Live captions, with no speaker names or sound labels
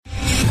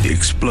the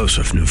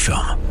explosive new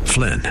film,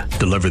 Flynn,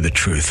 Deliver the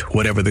Truth,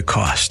 Whatever the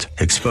Cost,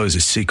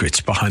 exposes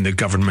secrets behind the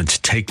government's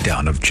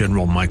takedown of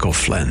General Michael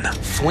Flynn.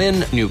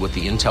 Flynn knew what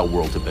the intel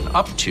world had been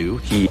up to.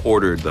 He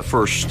ordered the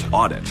first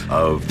audit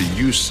of the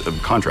use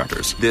of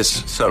contractors.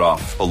 This set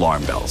off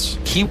alarm bells.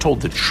 He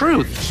told the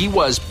truth. He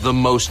was the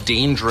most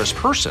dangerous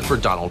person for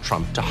Donald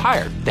Trump to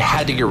hire. They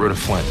had to get rid of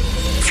Flynn.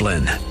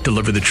 Flynn,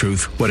 Deliver the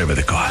Truth, Whatever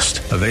the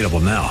Cost. Available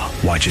now.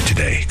 Watch it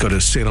today. Go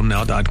to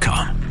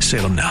salemnow.com.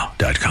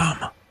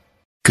 salemnow.com.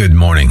 Good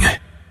morning.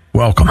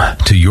 Welcome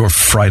to your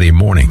Friday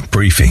morning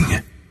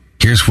briefing.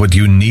 Here's what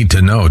you need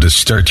to know to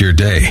start your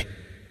day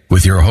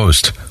with your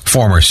host,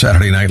 former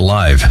Saturday Night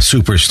Live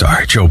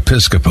superstar Joe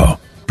Piscopo.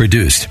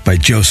 Produced by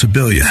Joe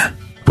Sibilia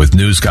with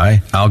news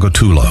guy Al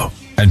Gottulo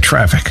and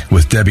traffic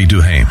with Debbie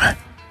Duhame.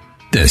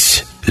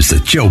 This is the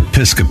Joe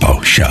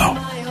Piscopo Show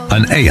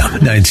on AM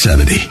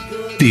 970.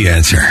 The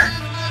Answer.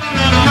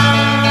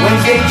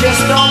 When they just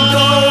don't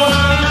go,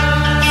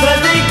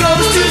 Thursday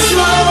goes too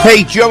slow.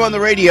 Hey, Joe on the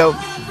radio.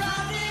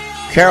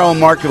 Carol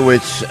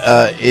Markowitz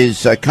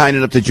is kind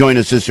enough to join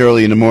us this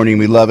early in the morning.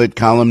 We love it.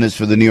 Columnist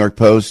for the New York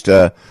Post,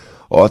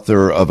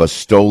 author of A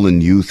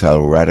Stolen Youth, How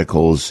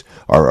Radicals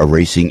Are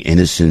Erasing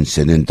Innocence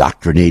and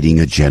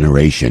Indoctrinating a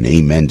Generation.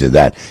 Amen to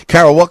that.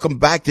 Carol, welcome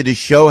back to the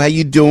show. How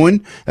you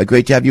doing?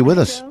 Great to have you with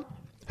us.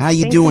 How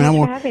you doing? Thanks so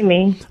much for having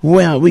me.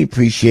 Well, we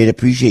appreciate it.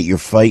 Appreciate your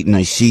fight, and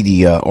I see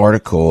the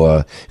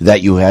article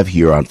that you have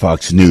here on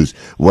Fox News.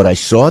 What I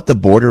saw at the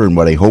border and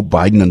what I hope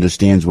Biden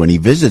understands when he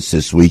visits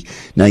this week.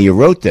 Now, you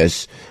wrote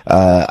this,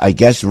 I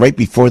guess, right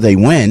before they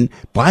went.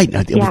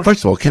 Biden, Yeah.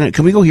 First of all,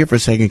 can we go here for a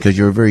second? Because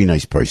you're a very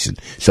nice person.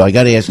 So I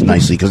got to ask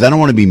nicely, because I don't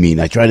want to be mean.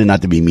 I try to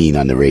not to be mean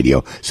on the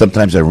radio.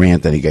 Sometimes I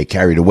rant and I get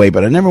carried away,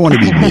 but I never want to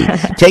be mean.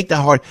 Take the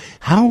heart.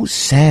 How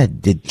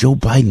sad did Joe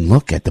Biden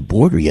look at the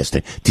border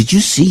yesterday? Did you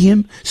see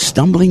him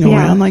stumbling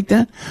around like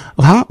that?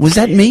 Huh? Was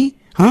that me?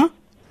 Huh?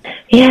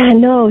 Yeah,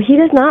 no, he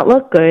does not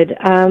look good.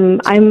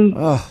 I'm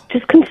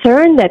just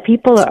concerned that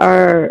people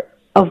are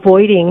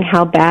avoiding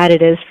how bad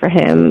it is for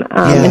him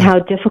and how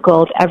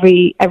difficult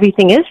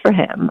everything is for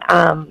him.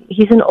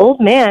 He's an old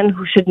man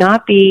who should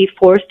not be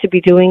forced to be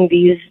doing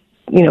these,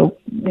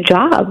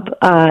 job.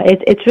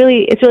 It's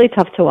really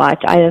tough to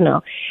watch. I don't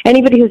know.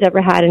 Anybody who's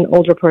ever had an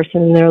older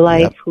person in their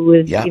life who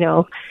is,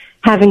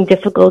 having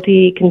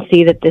difficulty can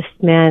see that this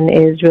man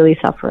is really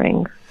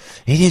suffering.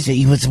 It is.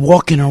 He was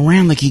walking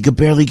around like he could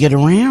barely get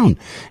around,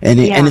 and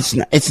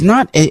it's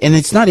not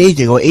age.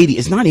 They go 80.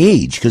 It's not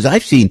age, because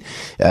I've seen.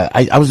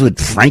 I was with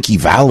Frankie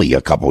Valli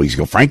a couple weeks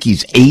ago.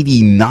 Frankie's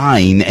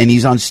 89 and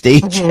he's on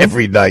stage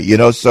every night.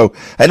 So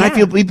and I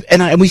feel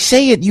we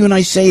say it. You and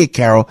I say it,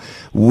 Carol,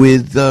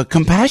 with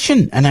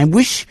compassion. And I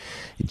wish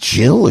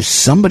Jill or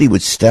somebody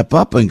would step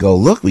up and go,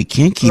 look, we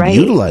can't keep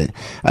utilizing.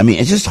 I mean,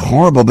 it's just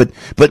horrible. But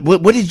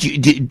what did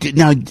you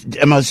now?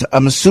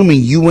 I'm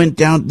assuming you went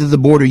down to the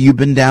border. You've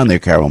been down there,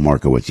 Carol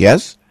Markowitz,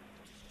 yes?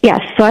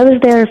 Yes. So I was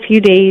there a few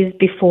days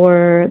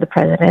before the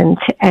president,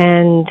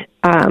 and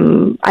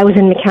I was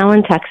in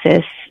McAllen,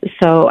 Texas.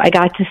 So I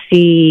got to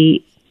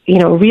see,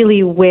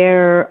 really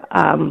where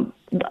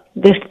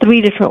there's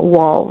 3 different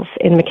walls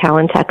in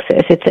McAllen,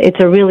 Texas.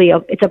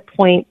 It's a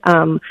point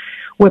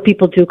where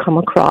people do come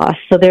across.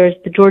 So there's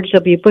the George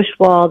W. Bush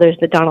wall, there's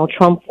the Donald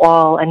Trump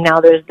wall, and now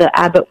there's the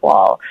Abbott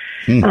wall.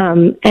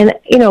 And,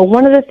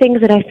 one of the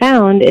things that I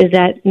found is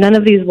that none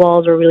of these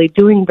walls are really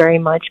doing very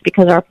much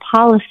because our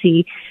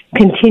policy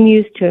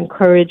continues to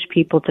encourage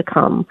people to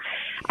come.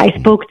 I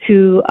spoke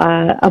to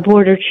a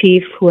border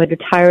chief who had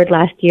retired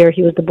last year.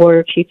 He was the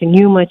border chief in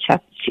Yuma,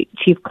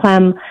 Chief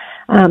Clem.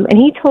 And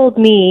he told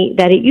me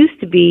that it used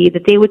to be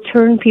that they would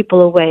turn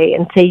people away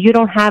and say, you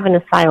don't have an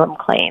asylum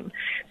claim.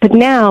 But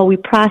now we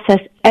process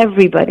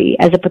everybody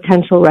as a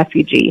potential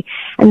refugee.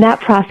 And that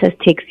process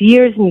takes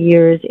years and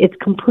years. It's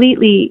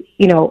completely,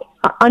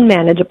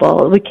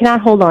 unmanageable. We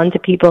cannot hold on to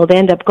people. They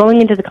end up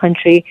going into the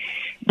country.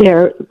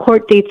 Their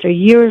court dates are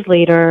years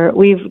later.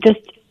 We've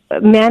just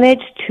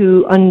managed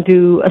to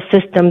undo a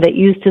system that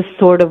used to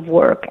sort of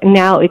work. And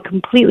now it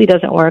completely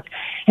doesn't work.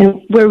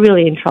 And we're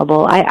really in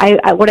trouble.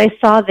 What I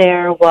saw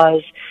there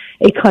was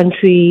a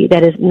country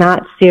that is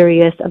not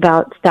serious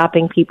about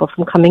stopping people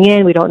from coming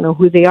in. We don't know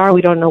who they are.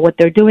 We don't know what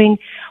they're doing.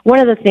 One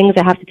of the things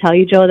I have to tell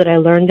you, Joe, that I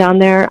learned down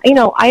there,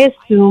 I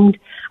assumed,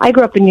 I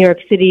grew up in New York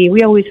City.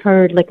 We always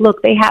heard,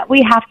 look, we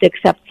have to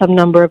accept some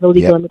number of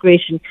illegal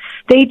immigration.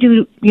 They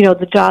do,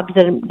 the jobs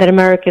that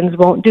Americans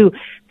won't do.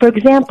 For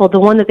example,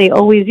 the one that they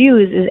always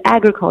use is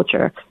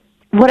agriculture.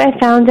 What I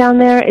found down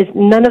there is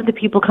none of the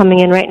people coming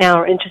in right now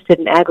are interested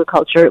in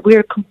agriculture. We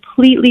are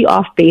completely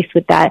off base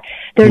with that.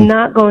 They're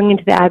not going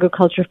into the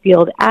agriculture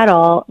field at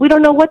all. We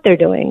don't know what they're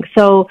doing.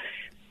 So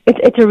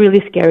it's a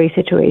really scary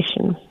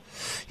situation.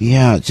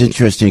 Yeah, it's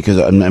interesting because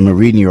I'm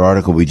reading your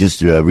article. We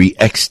just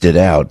re-X'd it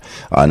out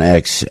on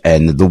X,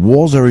 and the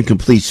walls are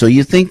incomplete. So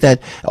you think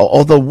that,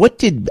 although what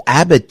did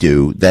Abbott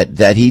do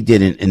that he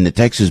did in the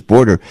Texas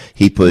border?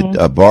 He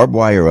put barbed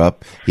wire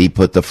up. He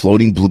put the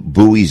floating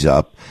buoys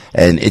up.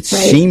 and it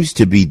seems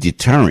to be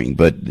deterring.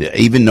 But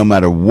even no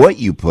matter what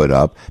you put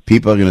up,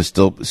 people are going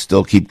to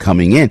still keep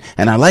coming in.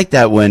 And I like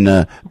that when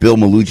Bill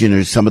Malugin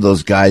or some of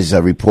those guys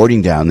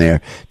reporting down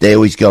there, they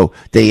always go.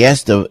 They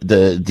ask the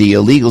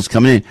illegals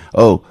coming in,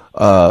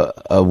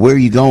 where are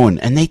you going?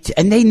 And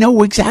they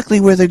know exactly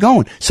where they're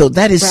going. So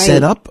that is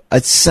set up.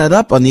 It's set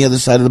up on the other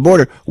side of the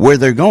border where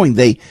they're going.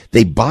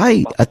 They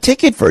buy a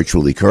ticket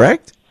virtually,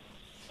 correct?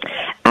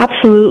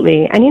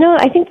 Absolutely. And,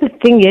 I think the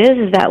thing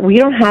is that we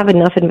don't have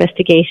enough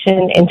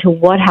investigation into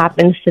what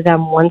happens to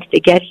them once they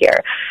get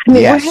here. I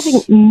mean, we're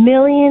having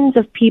millions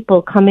of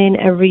people come in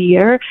every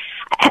year.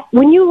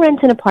 When you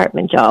rent an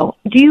apartment, Joe,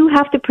 do you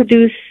have to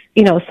produce,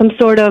 some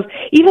sort of,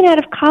 even out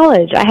of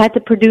college, I had to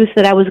produce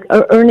that I was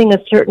earning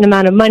a certain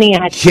amount of money.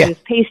 I had to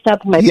produce pay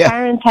stubs. My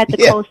parents had to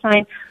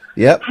co-sign.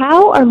 Yep.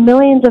 How are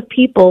millions of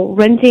people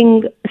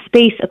renting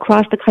space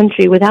across the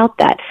country without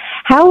that?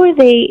 How are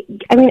they?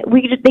 I mean,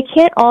 they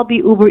can't all be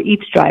Uber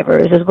Eats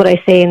drivers, is what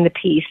I say in the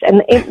piece,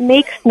 and it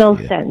makes no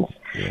sense.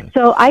 Yeah.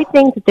 So I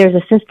think that there's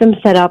a system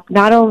set up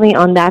not only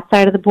on that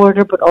side of the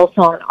border, but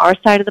also on our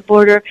side of the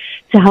border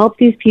to help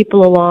these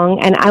people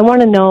along. And I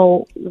want to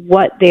know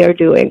what they are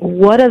doing.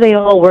 What are they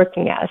all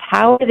working as?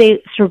 How are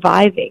they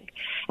surviving?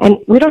 And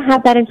we don't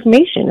have that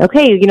information.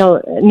 Okay,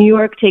 New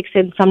York takes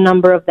in some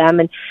number of them,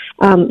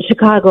 and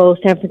Chicago,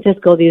 San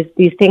Francisco, these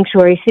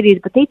sanctuary cities,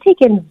 but they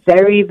take in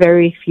very,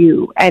 very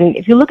few. And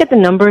if you look at the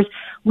numbers,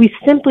 we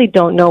simply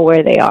don't know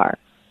where they are.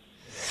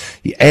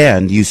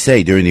 And you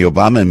say during the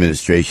Obama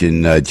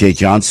administration, Jay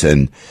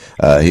Johnson,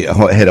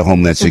 head of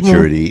Homeland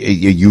Security,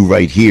 you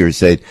right here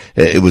said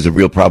it was a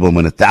real problem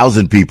when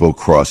 1,000 people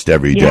crossed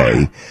every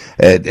day.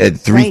 At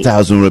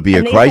 3,000 would be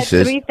a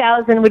crisis.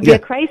 3,000 would be a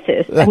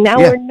crisis. And now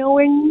we're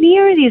nowhere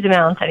near these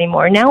amounts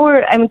anymore.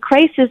 Now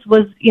crisis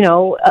was,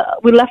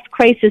 we left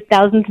crisis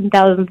thousands and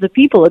thousands of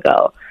people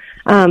ago.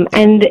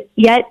 And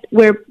yet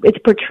it's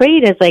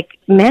portrayed as like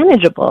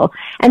manageable.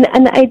 And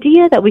the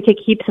idea that we could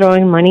keep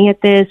throwing money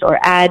at this or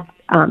add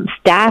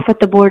staff at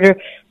the border,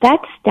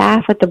 that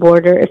staff at the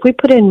border, if we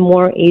put in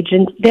more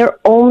agents, they're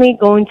only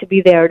going to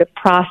be there to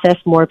process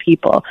more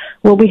people.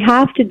 What we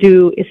have to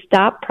do is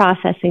stop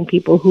processing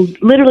people who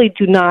literally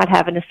do not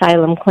have an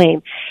asylum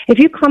claim. If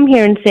you come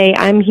here and say,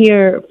 I'm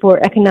here for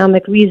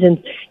economic reasons,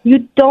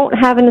 you don't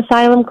have an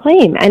asylum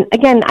claim. And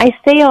again, I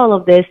say all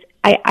of this,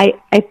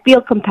 I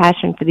feel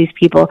compassion for these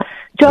people.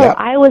 Joe,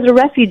 I was a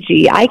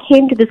refugee. I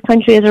came to this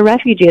country as a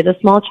refugee, as a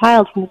small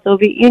child from the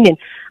Soviet Union.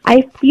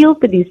 I feel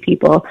for these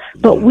people,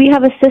 but we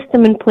have a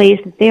system in place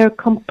that they are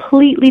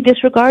completely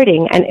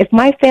disregarding. And if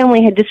my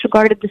family had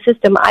disregarded the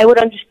system, I would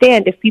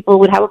understand if people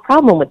would have a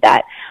problem with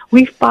that.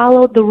 We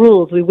followed the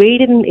rules. We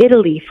waited in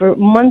Italy for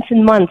months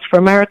and months for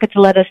America to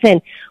let us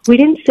in. We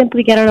didn't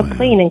simply get on a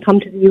plane and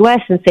come to the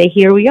U.S. and say,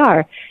 here we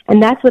are.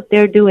 And that's what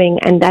they're doing,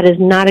 and that is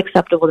not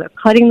acceptable. They're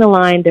cutting the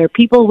line. There are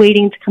people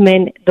waiting to come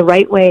in the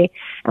right way,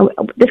 and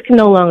this can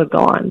no longer go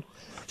on.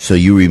 So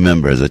you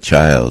remember as a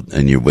child,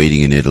 and you're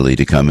waiting in Italy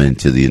to come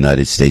into the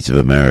United States of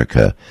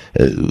America.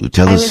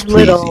 Tell us,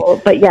 please. I was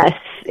little, but yes,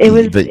 it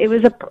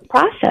was a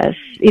process.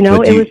 It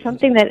was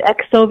something that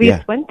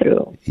ex-Soviets went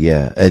through.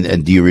 Yeah,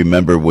 and do you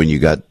remember when you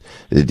got?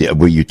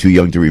 Were you too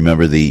young to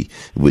remember the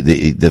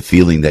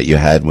feeling that you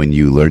had when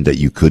you learned that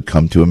you could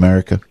come to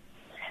America?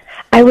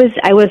 I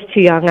was too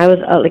young. I was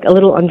like a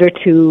little under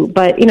 2,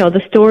 but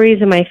the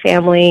stories in my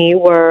family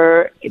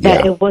were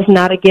that it was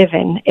not a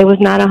given. It was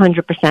not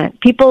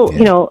 100%. People,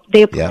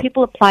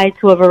 people applied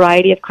to a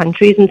variety of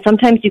countries, and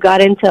sometimes you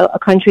got into a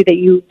country that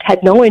you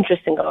had no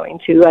interest in going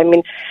to. I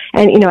mean,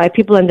 and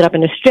people ended up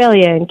in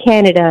Australia and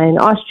Canada and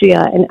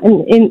Austria and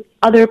in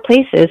other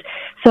places.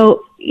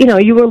 So,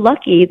 you were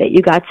lucky that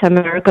you got to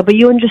America, but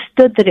you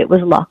understood that it was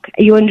luck.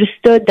 You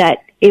understood that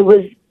it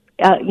was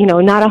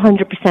not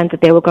 100%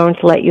 that they were going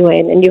to let you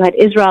in. And you had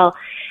Israel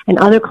and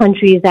other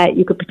countries that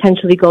you could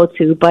potentially go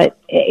to, but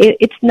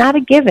it's not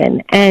a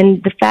given.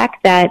 And the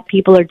fact that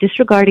people are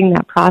disregarding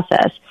that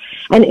process.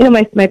 And,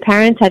 my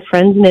parents had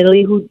friends in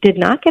Italy who did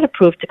not get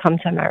approved to come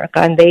to America,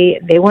 and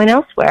they went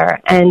elsewhere.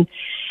 And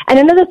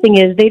another thing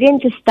is they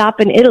didn't just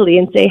stop in Italy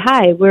and say,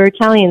 hi, we're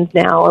Italians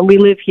now, and we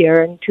live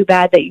here, and too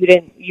bad that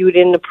you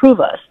didn't approve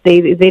us. They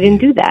didn't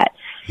do that.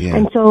 Yeah,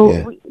 and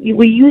so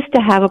we used to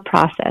have a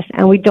process,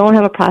 and we don't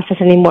have a process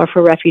anymore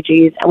for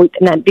refugees.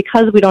 And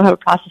because we don't have a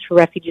process for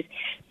refugees,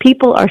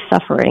 people are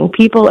suffering.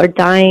 People are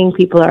dying.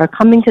 People are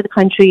coming to the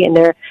country, and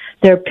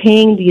they're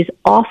paying these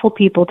awful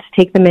people to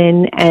take them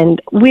in.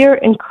 And we're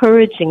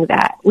encouraging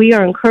that. We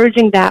are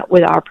encouraging that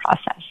with our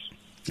process.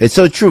 It's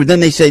so true. Then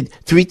they said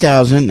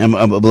 3,000.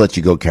 I'll let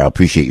you go, Carol.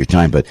 Appreciate your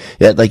time. But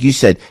like you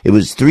said, it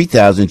was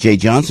 3,000. Jay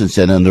Johnson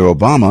said under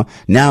Obama.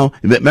 Now,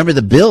 remember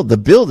the bill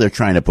they're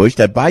trying to push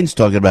that Biden's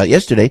talking about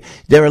yesterday.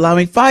 They're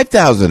allowing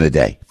 5,000 a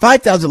day.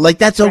 5,000. Like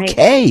that's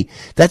okay. Right.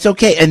 That's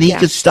okay. And he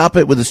could stop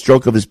it with a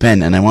stroke of his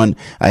pen. And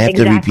I have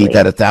to repeat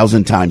that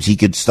 1,000 times. He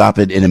could stop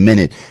it in a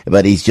minute,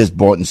 but he's just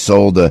bought and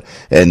sold.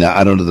 And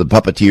I don't know, the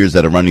puppeteers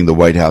that are running the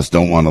White House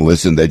don't want to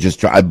listen. They're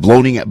just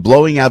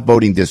blowing out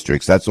voting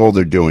districts. That's all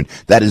they're doing.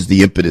 That is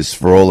the impetus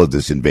for all of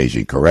this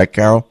invasion, correct,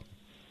 Carol?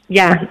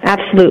 Yeah,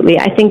 absolutely.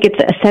 I think it's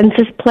a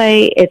census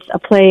play. It's a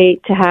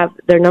play to have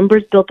their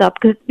numbers built up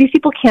because these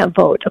people can't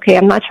vote. Okay,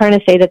 I'm not trying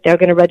to say that they're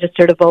going to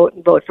register to vote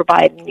and vote for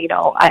Biden. You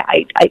know,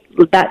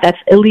 that's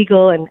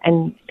illegal,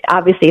 and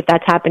obviously, if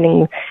that's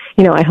happening,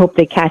 you know, I hope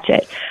they catch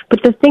it.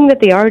 But the thing that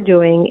they are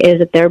doing is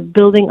that they're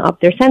building up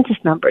their census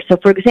numbers. So,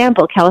 for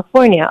example,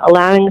 California,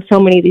 allowing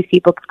so many of these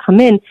people to come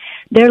in,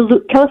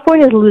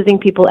 California is losing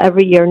people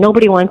every year.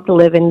 Nobody wants to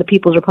live in the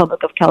People's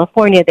Republic of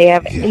California. They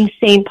have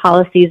insane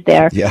policies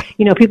there. Yeah.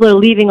 You know, people are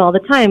leaving all the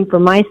time for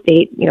my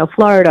state, you know,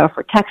 Florida, or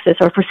for Texas,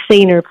 or for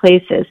saner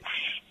places.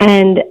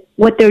 And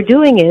what they're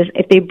doing is,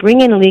 if they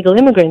bring in illegal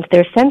immigrants,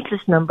 their census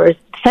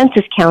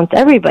counts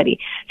everybody.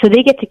 So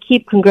they get to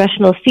keep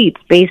congressional seats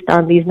based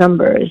on these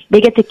numbers.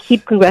 They get to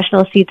keep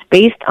congressional seats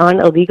based on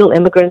illegal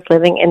immigrants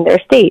living in their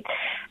state.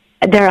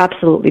 They're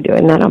absolutely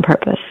doing that on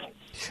purpose.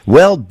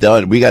 Well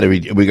done. We're going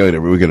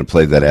to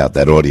play that out.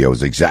 That audio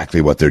is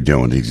exactly what they're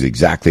doing. It's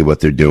exactly what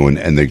they're doing,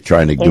 and they're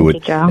trying to do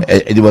it.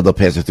 Well, they'll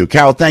pass it through.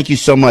 Carol, thank you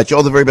so much.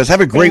 All the very best. Have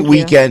a great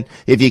weekend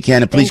if you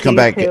can, and please come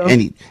back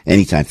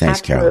anytime. Thanks,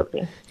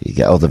 Absolutely. Carol. You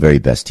got all the very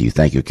best to you.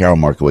 Thank you. Carol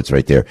Markowitz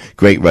right there.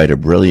 Great writer,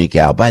 brilliant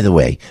gal. By the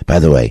way,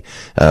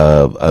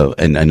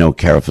 and I know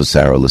Carol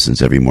Fasaro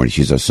listens every morning.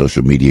 She's our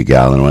social media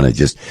gal, and I want to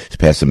just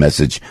pass a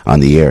message on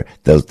the air.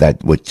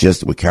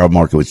 What Carol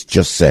Markowitz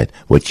just said,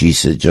 what she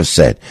just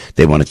said,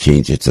 they want to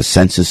change. It's a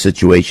census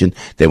situation.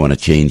 They want to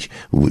change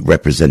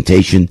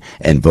representation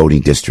and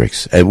voting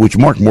districts, which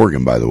Mark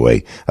Morgan, by the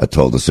way,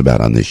 told us about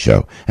on this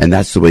show. And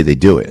that's the way they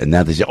do it. And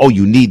now they say, oh,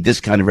 you need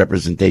this kind of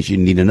representation.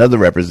 You need another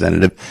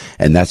representative.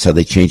 And that's how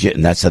they change it,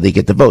 and that's how they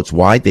get the votes.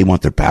 Why? They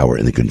want their power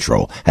and the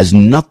control. Has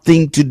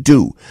nothing to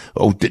do.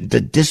 The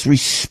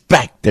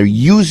disrespect. They're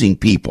using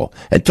people.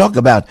 And talk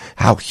about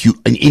how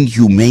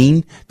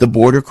inhumane the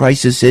border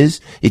crisis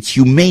is. It's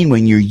humane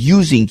when you're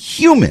using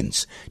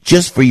humans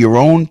just for your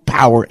own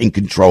power and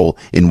control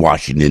in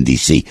Washington,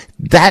 D.C.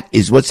 That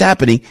is what's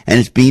happening, and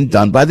it's being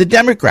done by the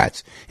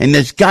Democrats. And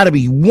there's got to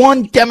be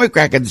one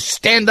Democrat that can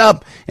stand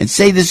up and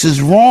say this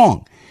is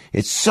wrong.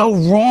 It's so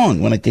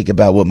wrong when I think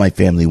about what my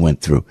family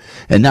went through.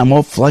 And now I'm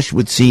all flushed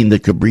with seeing the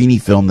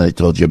Cabrini film that I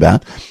told you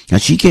about. And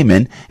she came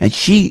in, and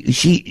you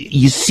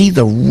see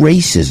the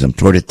racism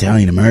toward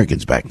Italian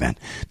Americans back then.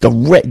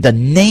 The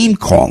name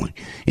calling.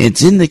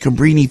 It's in the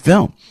Cabrini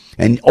film.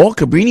 And all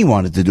Mother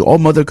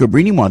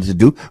Cabrini wanted to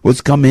do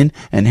was come in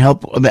and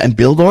help and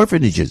build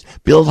orphanages,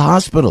 build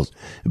hospitals,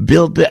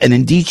 and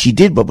indeed she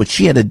did. But what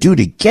she had to do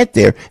to get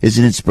there is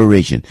an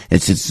inspiration.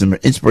 It's an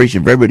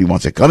inspiration for everybody who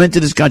wants to come into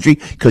this country,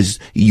 because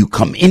you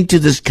come into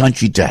this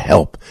country to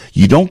help.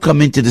 You don't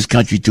come into this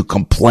country to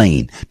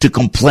complain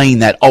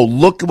that, oh,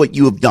 look at what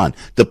you have done.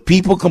 The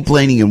people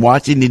complaining in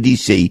Washington,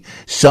 D.C.,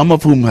 some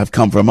of whom have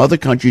come from other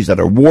countries that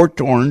are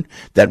war-torn,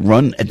 that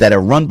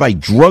are run by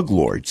drug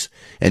lords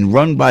and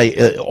run by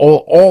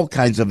all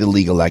kinds of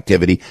illegal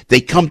activity. They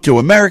come to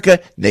America,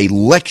 they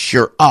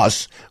lecture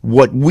us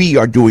what we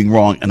are doing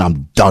wrong, and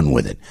I'm done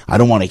with it. I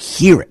don't want to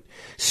hear it.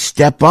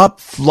 Step up,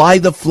 fly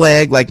the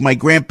flag like my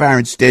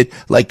grandparents did,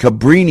 like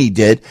Cabrini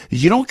did.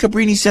 You know what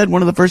Cabrini said?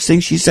 One of the first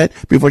things she said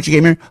before she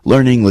came here?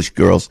 Learn English,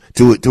 girls,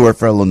 to her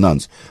fellow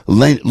nuns.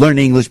 Learn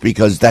English,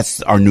 because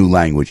that's our new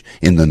language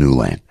in the new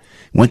land.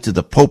 Went to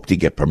the Pope to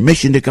get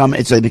permission to come.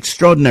 It's an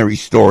extraordinary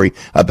story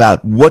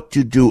about what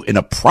to do in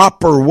a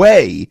proper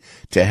way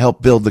to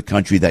help build the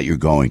country that you're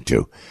going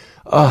to.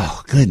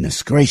 Oh,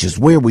 goodness gracious,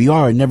 where we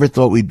are. I never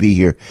thought we'd be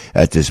here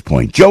at this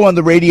point. Joe on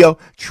the radio,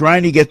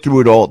 trying to get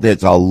through it all.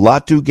 There's a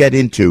lot to get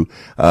into,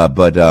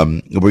 but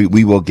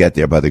we will get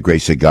there by the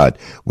grace of God.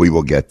 We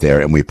will get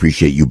there, and we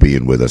appreciate you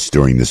being with us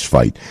during this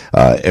fight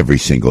every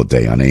single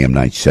day on AM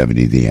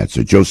 970, The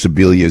Answer. Joe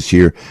Sibilia is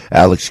here.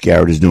 Alex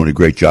Garrett is doing a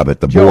great job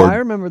at the board. I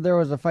remember there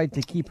was a fight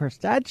to keep her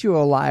statue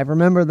alive.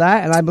 Remember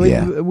that? And I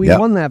believe we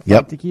won that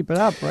fight to keep it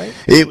up, right?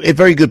 A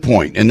very good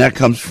point, and that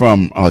comes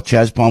from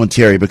Chaz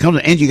Palminteri. But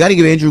you got to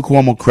give Andrew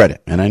Cuomo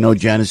credit, and I know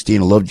Janice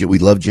Dean we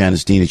love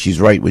Janice Dean, and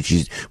she's right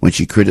when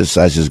she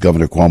criticizes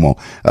Governor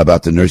Cuomo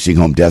about the nursing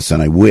home deaths.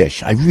 And I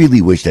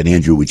really wish that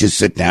Andrew would just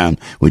sit down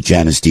with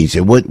Janice Dean and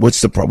say,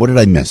 what's the problem? What did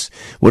I miss?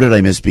 What did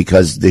I miss?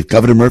 Because the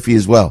Governor Murphy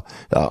as well,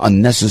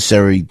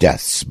 unnecessary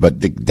deaths,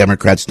 but the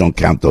Democrats don't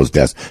count those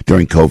deaths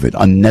during COVID.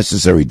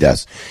 Unnecessary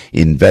deaths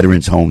in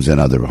veterans' homes and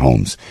other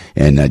homes,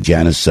 and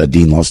Janice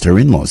Dean lost her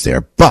in-laws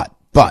there, but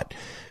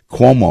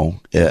Cuomo,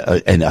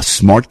 and a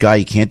smart guy,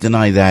 you can't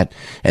deny that,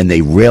 and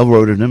they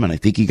railroaded him, and I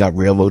think he got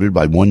railroaded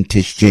by one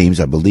Tish James.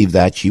 I believe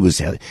that. She was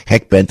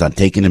heck bent on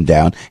taking him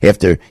down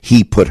after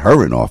he put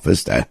her in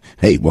office.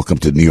 Hey, welcome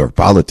to New York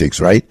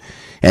politics, right?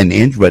 But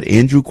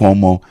Andrew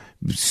Cuomo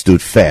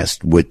stood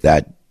fast with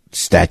that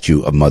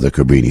statue of Mother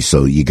Cabrini.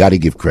 So you got to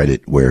give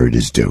credit where it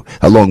is due.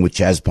 Along with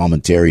Chaz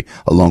Palminteri,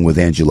 along with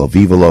Angelo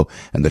Vivolo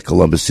and the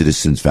Columbus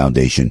Citizens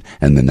Foundation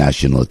and the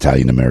National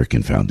Italian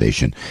American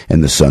Foundation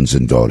and the Sons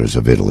and Daughters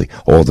of Italy.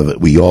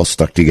 We all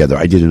stuck together.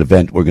 I did an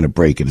event. We're going to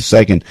break in a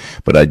second,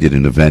 but I did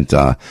an event,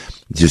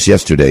 just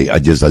yesterday. I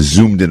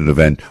zoomed in an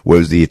event where it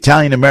was the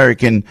Italian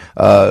American,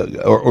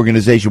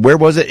 organization. Where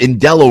was it? In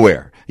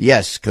Delaware.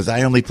 Yes, because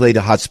I only play the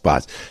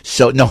hotspots.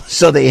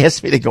 So they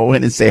asked me to go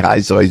in and say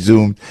hi. So I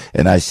Zoomed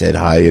and I said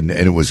hi, and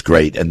it was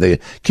great. And the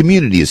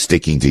community is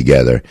sticking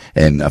together,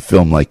 and a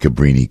film like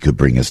Cabrini could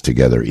bring us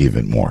together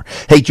even more.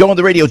 Hey, Joe on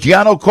the radio.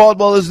 Gianno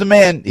Caldwell is the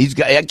man. He's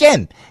got,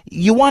 again,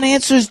 you want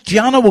answers?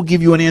 Gianno will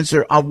give you an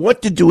answer on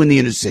what to do in the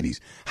inner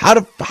cities, how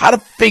to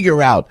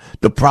figure out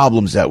the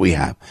problems that we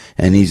have.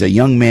 And he's a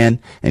young man,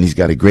 and he's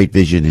got a great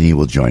vision, and he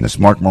will join us.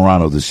 Mark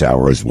Morano this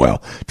hour as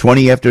well.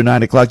 20 after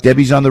 9 o'clock.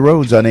 Debbie's on the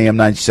roads on AM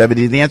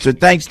 970. The Answer.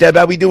 Thanks, Deb.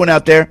 How we doing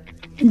out there?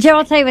 Joe,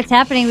 I'll tell you what's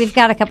happening. We've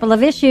got a couple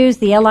of issues.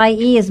 The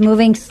LIE is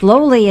moving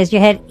slowly as you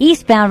head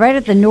eastbound right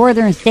at the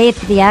northern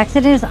states. The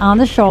accident is on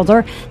the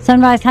shoulder.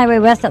 Sunrise Highway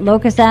West at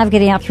Locust Ave,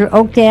 getting out through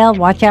Oakdale.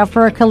 Watch out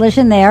for a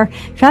collision there.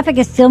 Traffic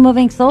is still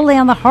moving slowly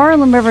on the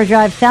Harlem River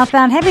Drive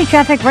southbound. Heavy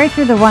traffic right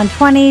through the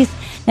 120s.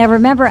 Now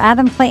remember,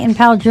 Adam Clayton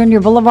Powell Jr.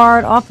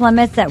 Boulevard off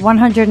limits at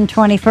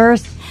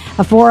 121st.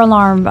 A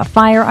 4-alarm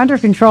fire under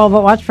control,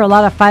 but watch for a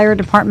lot of fire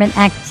department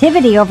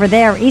activity over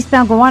there.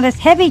 Eastbound Gowanus,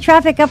 heavy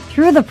traffic up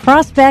through the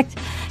Prospect.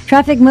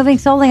 Traffic moving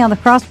slowly on the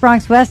Cross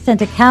Bronx West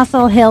into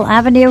Castle Hill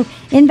Avenue.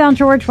 Inbound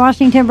George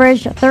Washington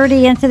Bridge,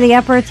 30 into the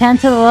upper, 10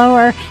 to the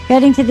lower.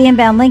 Heading to the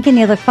inbound Lincoln,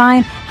 you look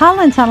fine.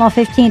 Holland Tunnel,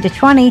 15 to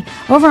 20.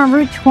 Over on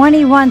Route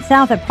 21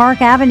 south at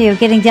Park Avenue,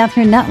 getting down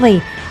through Nutley.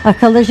 A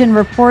collision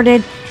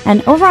reported.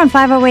 And over on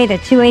 508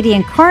 at 280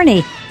 in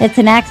Kearney, it's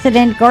an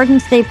accident. Garden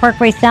State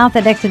Parkway South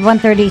at exit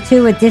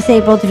 132, a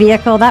disabled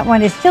vehicle. That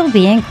one is still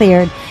being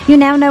cleared. You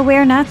now know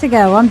where not to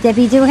go. I'm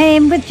Debbie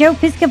Duhame with Joe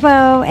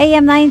Piscopo,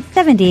 AM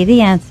 970,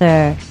 The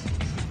Answer.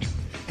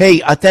 Hey,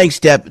 thanks,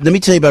 Deb. Let me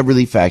tell you about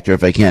Relief Factor,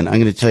 if I can. I'm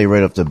going to tell you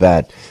right off the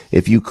bat.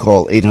 If you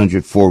call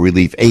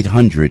 800-4RELIEF,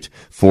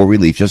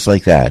 800-4RELIEF, just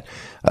like that,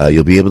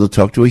 you'll be able to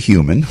talk to a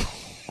human,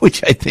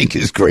 which I think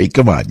is great.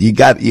 Come on, you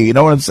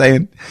know what I'm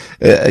saying?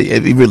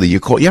 Really, you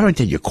call,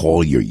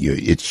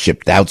 it's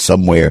shipped out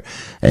somewhere,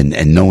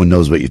 and no one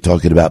knows what you're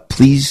talking about.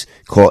 Please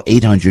call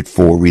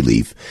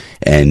 800-4RELIEF,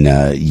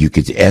 and you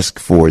could ask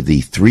for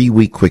the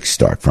 3-week quick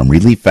start from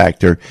Relief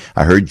Factor.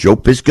 I heard Joe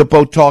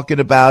Piscopo talking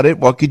about it.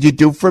 What could you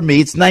do for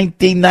me? It's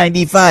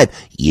 $19.95.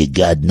 You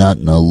got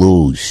nothing to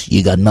lose.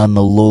 You got nothing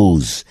to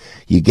lose.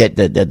 You get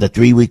the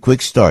 3-week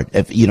quick start.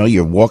 If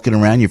you're walking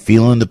around, you're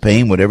feeling the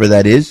pain, whatever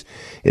that is,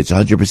 it's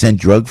 100%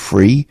 drug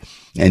free,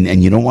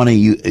 and you don't want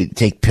to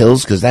take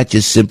pills because that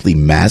just simply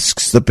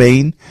masks the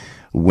pain.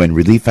 When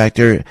Relief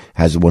Factor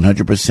has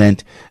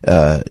 100%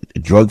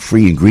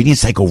 drug-free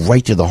ingredients that go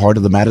right to the heart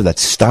of the matter, that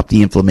stop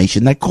the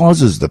inflammation that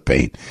causes the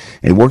pain.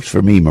 It works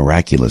for me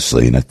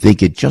miraculously, and I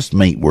think it just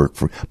might work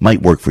for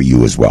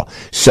you as well.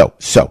 So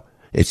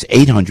it's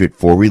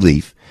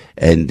 800-4RELIEF,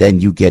 and then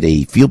you get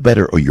a feel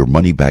better or your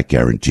money back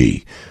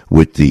guarantee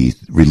with the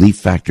Relief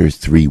Factor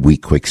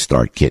 3-week quick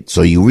start kit.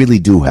 So you really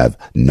do have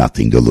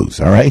nothing to lose.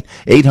 All right,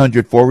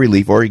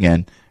 800-4RELIEF, or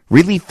again,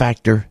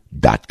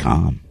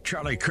 ReliefFactor.com.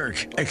 Charlie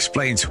Kirk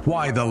explains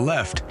why the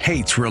left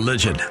hates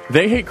religion.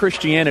 They hate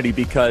Christianity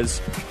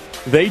because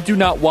they do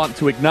not want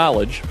to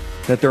acknowledge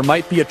that there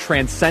might be a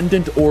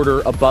transcendent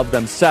order above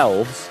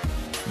themselves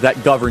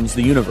that governs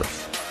the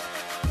universe.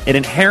 It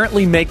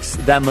inherently makes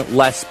them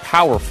less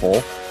powerful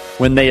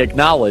when they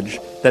acknowledge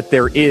that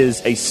there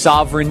is a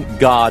sovereign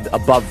God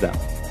above them.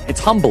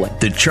 It's humbling.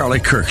 The Charlie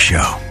Kirk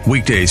Show,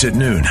 weekdays at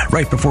noon,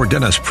 right before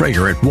Dennis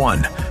Prager at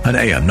 1 on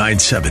AM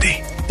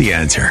 970. The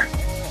Answer.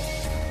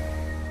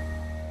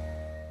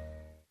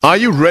 Are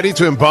you ready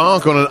to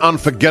embark on an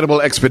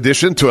unforgettable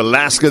expedition to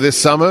Alaska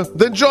this summer?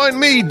 Then join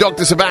me,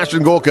 Dr.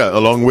 Sebastian Gorka,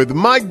 along with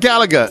Mike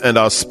Gallagher and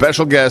our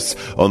special guests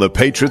on the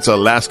Patriots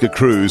Alaska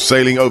Cruise,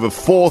 sailing over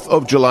 4th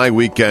of July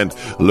weekend.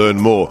 Learn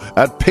more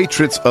at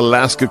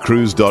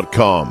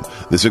patriotsalaskacruise.com.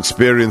 This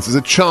experience is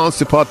a chance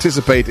to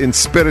participate in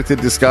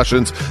spirited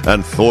discussions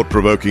and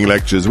thought-provoking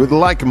lectures with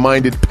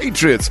like-minded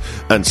patriots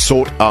and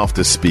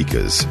sought-after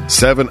speakers.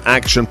 7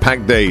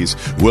 action-packed days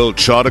will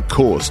chart a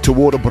course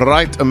toward a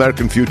bright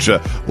American future,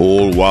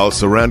 all while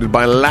surrounded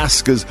by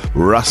Alaska's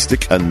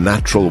rustic and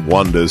natural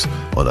wonders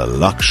on a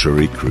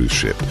luxury cruise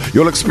ship.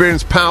 You'll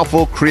experience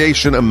powerful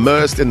creation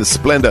immersed in the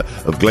splendor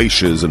of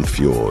glaciers and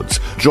fjords.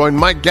 Join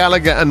Mike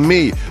Gallagher and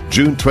me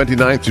June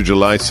 29th to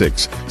July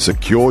 6th.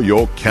 Secure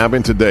your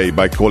cabin today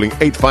by calling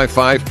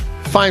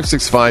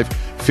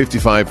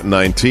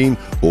 855-565-5519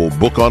 or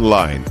book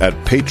online at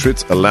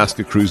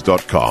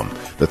patriotsalaskacruise.com.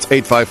 That's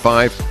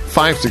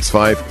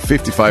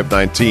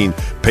 855-565-5519,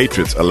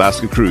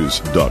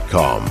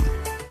 patriotsalaskacruise.com.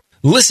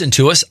 Listen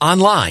to us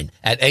online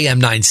at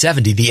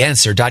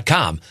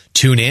am970theanswer.com.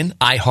 Tune in,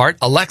 iHeart,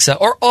 Alexa,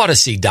 or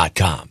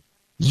Odyssey.com.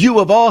 You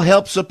have all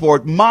helped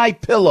support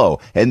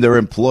MyPillow and their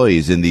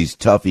employees in these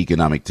tough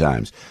economic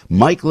times.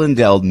 Mike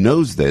Lindell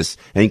knows this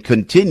and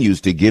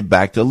continues to give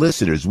back to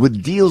listeners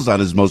with deals on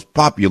his most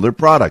popular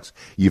products.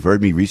 You've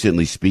heard me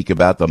recently speak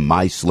about the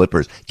My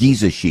Slippers,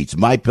 Giza Sheets,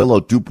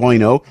 MyPillow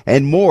 2.0,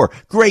 and more.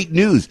 Great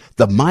news!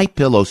 The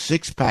MyPillow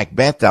 6-pack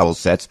bath towel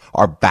sets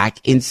are back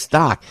in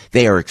stock.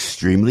 They are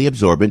extremely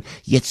absorbent,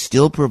 yet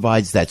still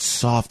provides that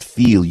soft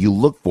feel you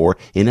look for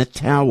in a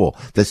towel.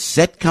 The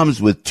set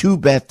comes with 2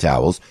 bath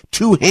towels,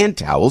 2 2 hand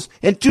towels,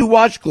 and 2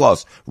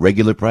 washcloths.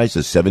 Regular price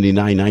is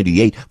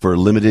 $79.98 for a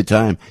limited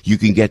time. You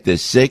can get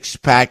this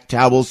 6-pack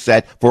towel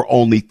set for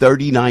only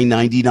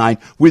 $39.99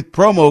 with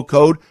promo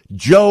code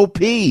Joe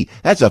P.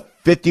 That's a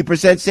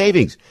 50%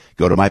 savings.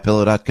 Go to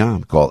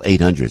MyPillow.com. Call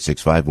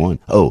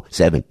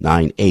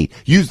 800-651-0798.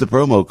 Use the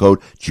promo code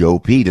Joe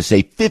P to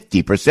save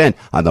 50%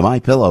 on the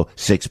MyPillow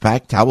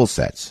 6-pack towel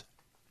sets.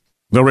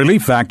 The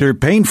Relief Factor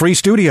Pain-Free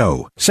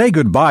Studio. Say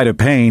goodbye to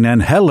pain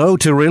and hello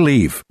to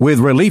relief with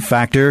Relief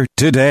Factor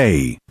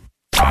today.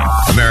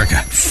 America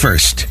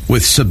First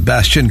with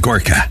Sebastian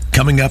Gorka.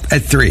 Coming up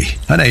at 3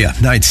 on AM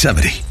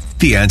 970.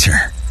 The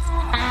Answer.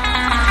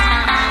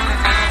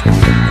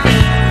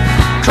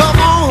 Come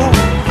on,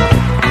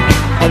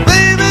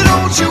 baby,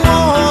 don't you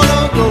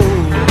wanna go?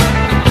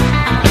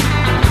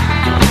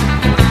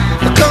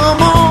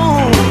 Come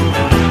on,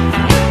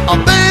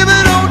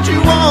 baby, don't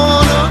you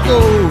wanna go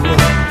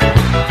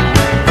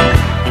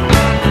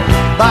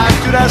back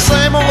to that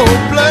same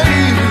old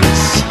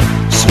place,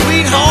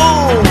 sweet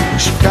home,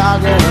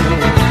 Chicago.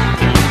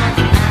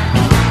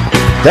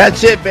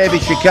 That's it, baby.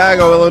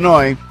 Chicago,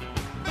 Illinois.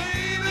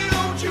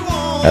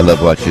 I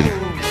love watching.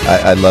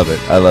 I love it.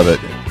 I love it.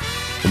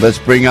 Let's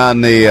bring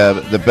on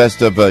the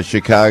best of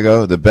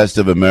Chicago, the best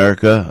of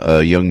America,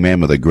 a young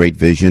man with a great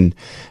vision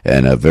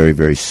and a very,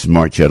 very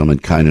smart gentleman,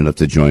 kind enough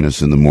to join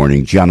us in the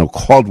morning, Jono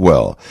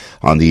Caldwell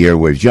on the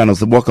airwaves. Jono,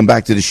 welcome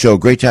back to the show.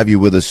 Great to have you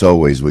with us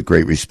always, with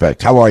great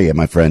respect. How are you,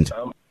 my friend?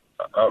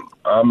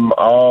 I'm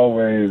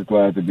always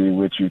glad to be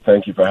with you.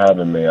 Thank you for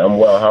having me. I'm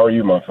well. How are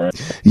you, my friend?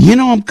 You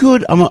know, I'm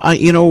good. I'm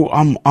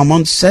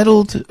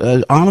unsettled,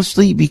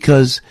 honestly,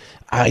 because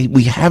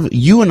we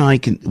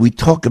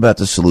talk about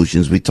the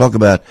solutions. We talk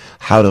about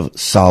how to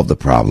solve the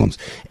problems.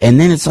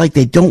 And then it's like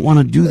they don't want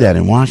to do that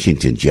in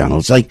Washington, John.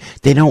 It's like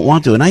they don't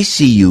want to. And I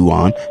see you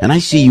on, and I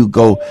see you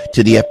go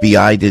to the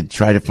FBI to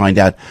try to find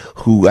out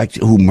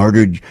who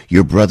murdered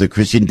your brother,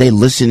 Christian. They're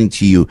listening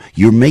to you.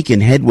 You're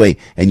making headway,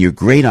 and you're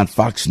great on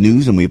Fox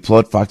News, and we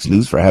applaud Fox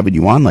News for having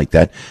you on like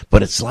that.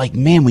 But it's like,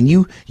 man, when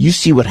you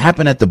see what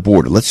happened at the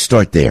border, let's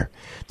start there.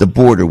 The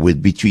border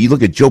you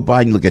look at Joe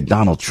Biden, look at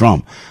Donald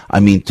Trump. I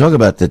mean, talk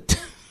about the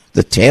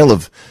tale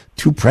of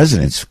 2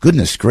 presidents.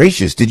 Goodness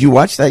gracious. Did you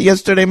watch that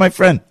yesterday, my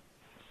friend?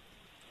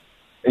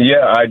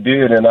 Yeah, I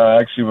did, and I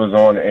actually was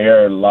on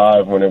air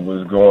live when it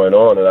was going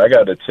on, and I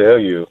got to tell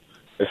you,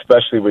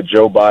 especially with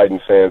Joe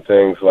Biden saying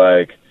things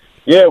like,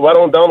 yeah, why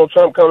don't Donald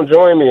Trump come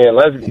join me and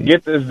let's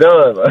get this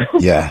done?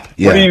 Yeah.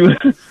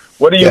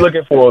 What are you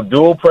looking for? A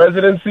dual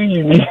presidency?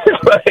 You need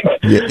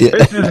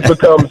This has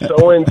become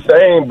so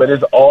insane, but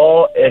it's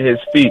all at his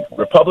feet.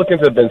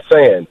 Republicans have been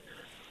saying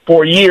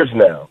for years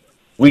now,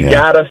 we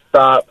gotta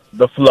stop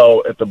the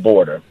flow at the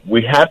border.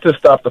 We have to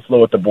stop the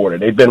flow at the border.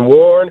 They've been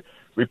warned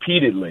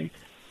repeatedly,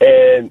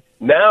 and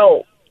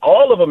now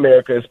all of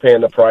America is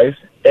paying the price,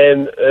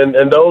 and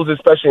those,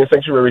 especially in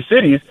sanctuary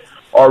cities,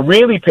 are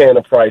really paying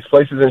the price.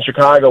 Places in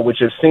Chicago which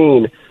have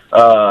seen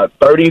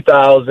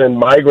 30,000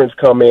 migrants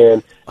come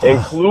in,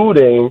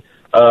 including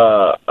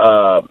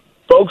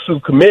folks who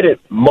committed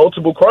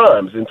multiple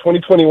crimes. In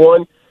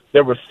 2021,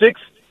 there were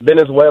 6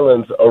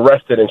 Venezuelans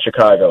arrested in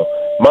Chicago.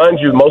 Mind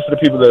you, most of the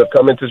people that have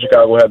come into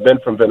Chicago have been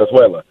from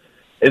Venezuela.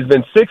 It's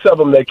been 6 of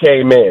them that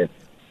came in.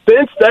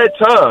 Since that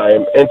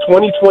time, in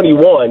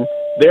 2021,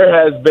 there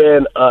has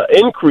been an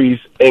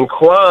increase in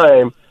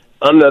crime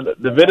under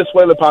the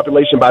Venezuelan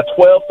population by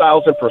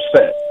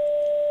 12,000%.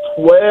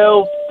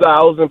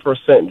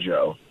 12,000%,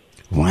 Joe.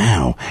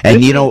 Wow.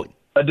 And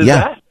a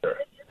disaster.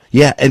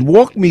 Yeah, and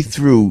walk me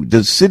through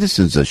the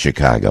citizens of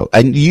Chicago.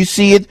 And you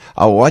see it.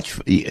 I'll watch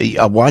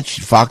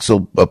Fox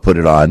will put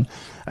it on,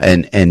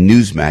 and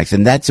Newsmax,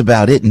 and that's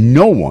about it.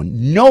 No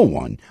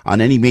one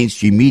on any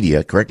mainstream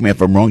media, correct me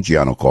if I'm wrong,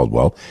 Gianno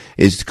Caldwell,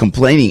 is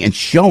complaining and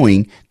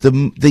showing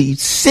the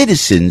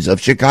citizens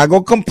of Chicago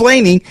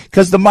complaining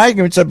because the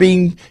migrants are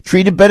being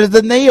treated better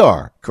than they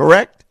are.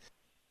 Correct?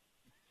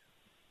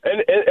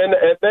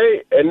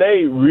 And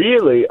they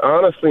really,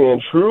 honestly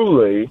and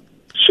truly,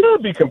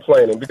 should be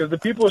complaining, because the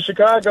people of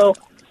Chicago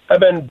have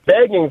been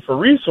begging for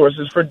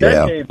resources for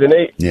decades, and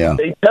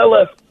they tell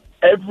us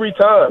every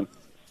time,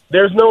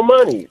 there's no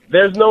money,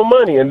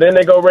 and then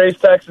they go raise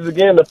taxes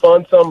again to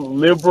fund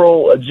some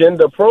liberal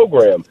agenda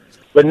program.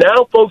 But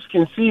now folks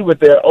can see with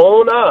their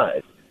own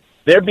eyes,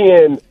 they're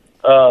being,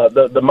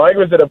 the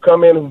migrants that have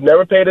come in who've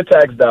never paid a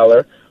tax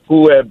dollar,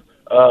 who have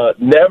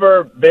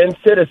never been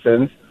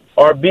citizens,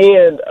 are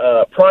being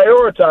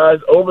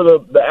prioritized over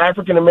the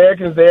African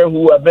Americans there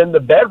who have been the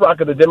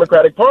bedrock of the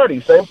Democratic Party.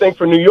 Same thing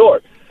for New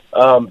York.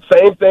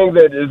 Same thing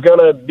that is going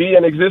to be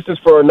in existence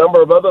for a number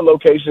of other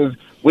locations,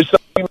 which some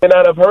of you may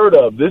not have heard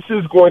of. This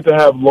is going to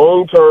have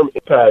long-term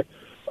impact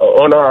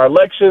on our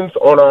elections,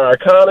 on our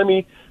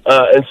economy,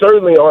 and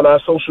certainly on our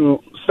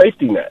social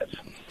safety nets.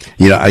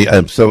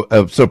 I'm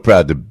so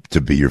proud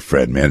to be your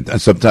friend, man.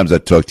 Sometimes I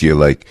talk to you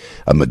like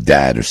I'm a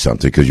dad or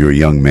something because you're a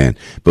young man.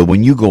 But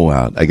when you go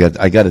out, you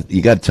got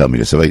to tell me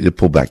this. So I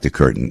pull back the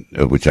curtain,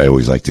 which I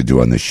always like to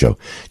do on this show.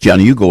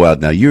 Gianni, you go out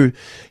now. You're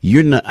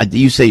not.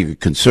 You say you're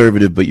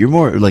conservative, but you're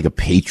more like a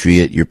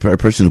patriot. You're a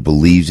person who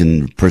believes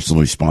in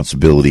personal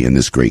responsibility in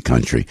this great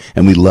country,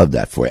 and we love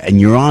that for you. And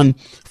you're on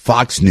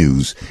Fox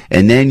News,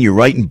 and then you're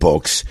writing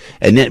books,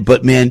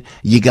 but man,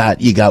 you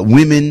got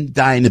women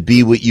dying to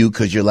be with you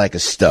because you're like a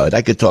stud.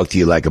 I could talk to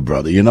you like a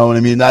brother, you know what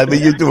I mean? I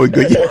mean, you're doing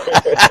good. Look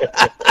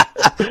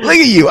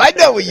at you. I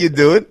know what you're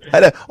doing.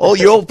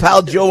 Your old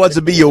pal Joe wants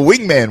to be your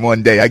wingman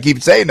one day. I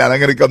keep saying that. I'm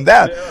going to come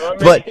down.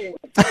 Yeah,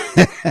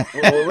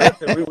 well,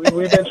 listen,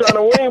 we've been trying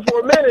to wing for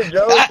a minute,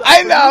 Joe.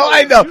 I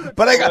know.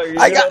 But the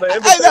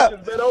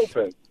invitation's been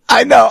open.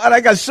 I know, and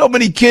I got so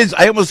many kids.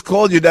 I almost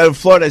called you down in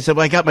Florida. I said,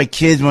 well, I got my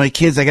kids. I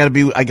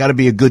gotta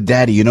be a good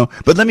daddy, you know?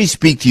 But let me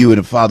speak to you in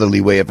a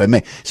fatherly way, if I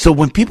may. So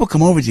when people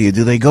come over to you,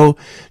 do they go,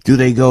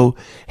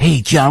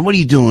 hey, John, what are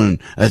you doing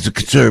as a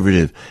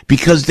conservative?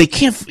 Because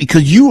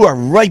because you are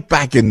right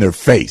back in their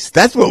face.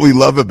 That's what we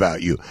love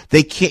about you.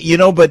 They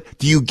can't, but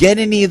do you get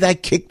any of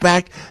that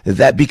kickback?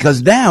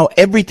 Because now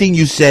everything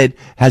you said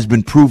has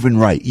been proven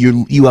right.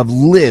 You have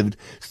lived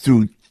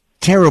through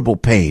terrible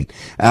pain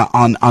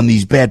on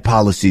these bad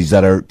policies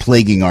that are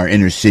plaguing our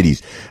inner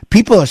cities.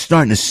 People are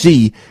starting to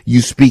see you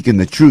speaking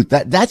the truth.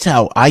 That's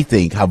how I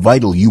think how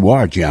vital you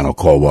are, Gianno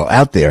Caldwell,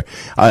 out there.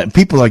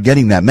 People are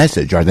getting that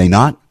message, are they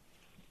not?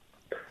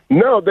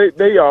 No,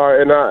 they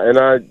are, and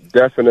I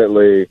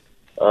definitely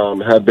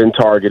have been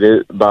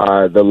targeted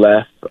by the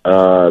left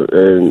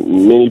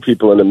and many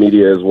people in the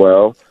media as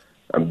well.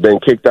 I've been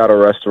kicked out of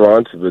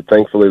restaurants, but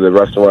thankfully the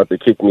restaurant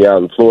that kicked me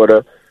out in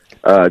Florida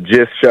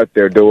just shut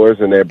their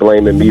doors, and they're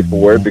blaming me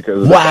for it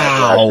because of the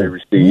backlash they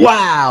received.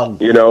 Wow!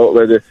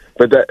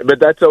 But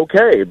that's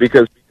okay,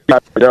 because you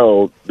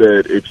know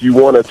that if you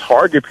want to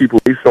target people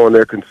based on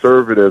their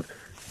conservative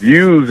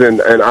views and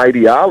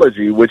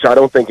ideology, which I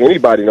don't think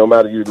anybody, no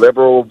matter you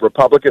liberal,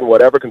 Republican,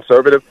 whatever,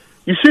 conservative,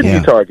 you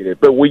shouldn't be targeted.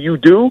 But when you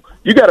do,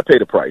 you got to pay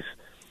the price,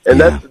 and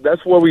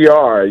that's where we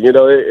are.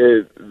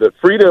 The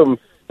freedom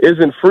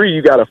isn't free;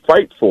 you got to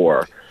fight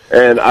for.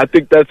 And I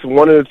think that's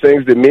one of the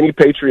things that many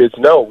patriots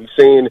know. We've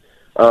seen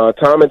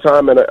time and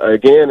time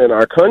again in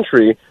our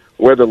country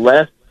where the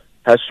left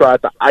has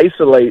tried to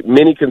isolate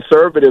many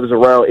conservatives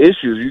around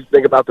issues. You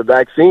think about the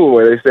vaccine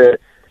where they said,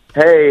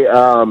 hey,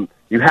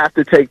 you have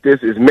to take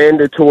this. It's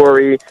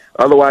mandatory.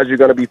 Otherwise, you're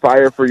going to be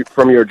fired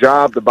from your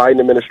job. The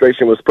Biden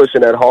administration was pushing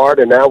that hard,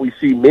 and now we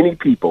see many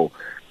people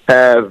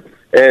have –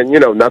 and,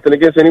 nothing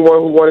against anyone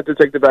who wanted to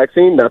take the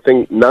vaccine,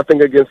 nothing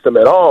against them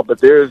at all. But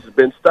there's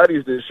been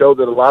studies that show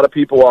that a lot of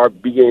people are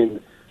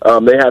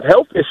they have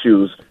health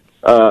issues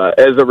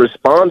as a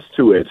response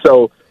to it.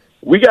 So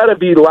we got to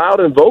be loud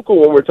and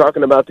vocal when we're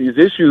talking about these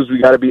issues. We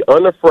got to be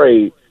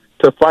unafraid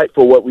to fight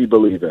for what we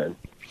believe in.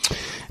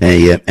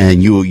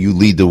 And you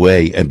lead the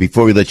way. And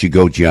before we let you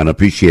go, Gian, I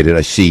appreciate it.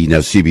 I see now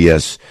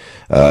CBS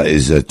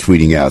is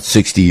tweeting out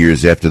 60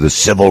 years after the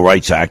Civil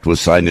Rights Act was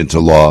signed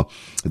into law.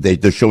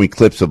 They're showing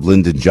clips of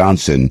Lyndon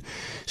Johnson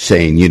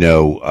saying,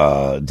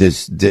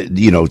 it's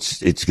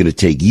going to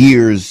take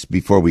years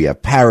before we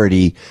have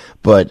parity.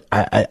 But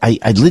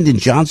Lyndon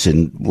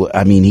Johnson,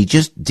 I mean,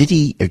 did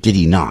he or did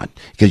he not?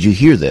 Because you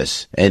hear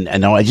this, and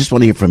now I just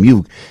want to hear from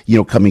you,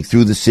 coming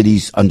through the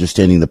cities,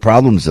 understanding the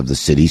problems of the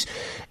cities.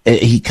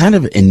 He kind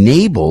of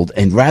enabled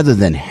and rather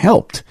than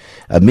helped.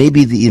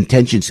 Maybe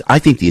I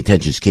think the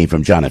intentions came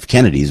from John F.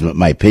 Kennedy, is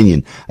my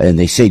opinion. And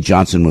they say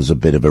Johnson was a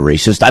bit of a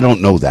racist. I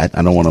don't know that.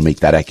 I don't want to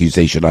make that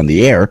accusation on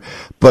the air.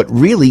 But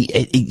really,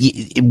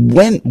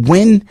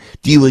 when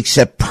do you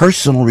accept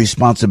personal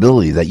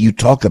responsibility that you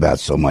talk about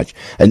so much?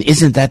 And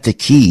isn't that the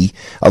key,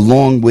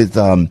 along with,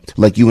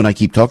 like you and I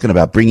keep talking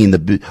about, bringing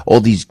all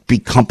these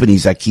big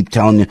companies that keep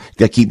telling you,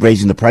 that keep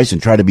raising the price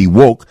and try to be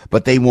woke,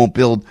 but they won't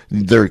build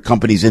their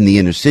companies in the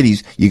inner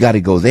cities. You got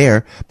to go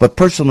there. But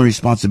personal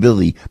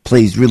responsibility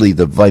plays really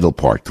the vital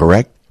part,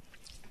 correct?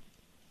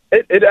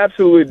 It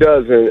absolutely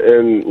does.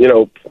 And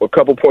a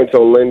couple points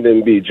on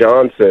Lyndon B.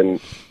 Johnson.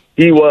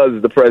 He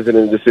was the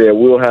president that said,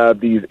 we'll have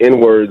these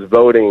N-words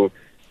voting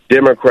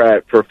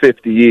Democrat for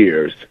 50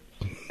 years.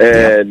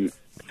 And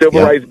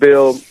Civil Rights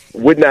Bill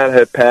would not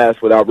have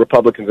passed without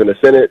Republicans in the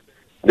Senate.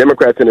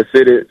 Democrats in the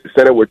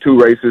Senate were too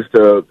racist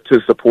to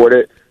support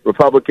it.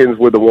 Republicans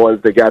were the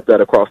ones that got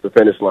that across the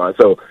finish line.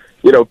 So,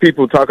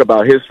 people talk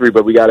about history,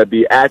 but we got to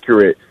be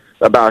accurate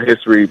about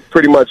history.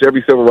 Pretty much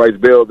every civil rights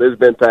bill that's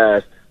been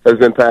passed has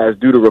been passed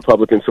due to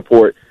Republican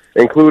support,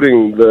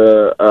 including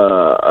the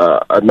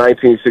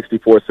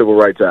 1964 Civil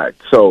Rights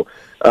Act. So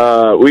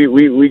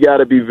we got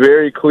to be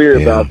very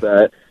clear about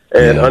that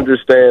and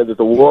understand that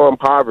the war on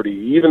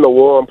poverty, even the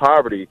war on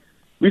poverty,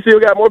 we still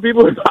got more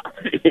people in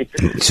poverty.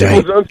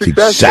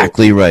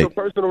 Exactly right. So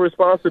personal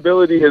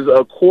responsibility is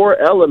a core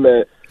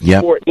element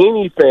for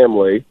any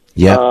family.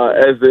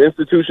 As the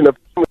institution of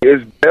family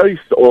is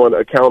based on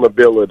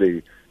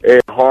accountability and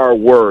hard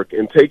work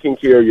and taking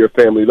care of your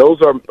family.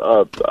 Those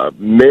are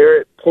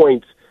merit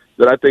points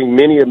that I think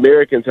many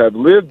Americans have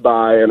lived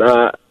by, and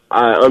I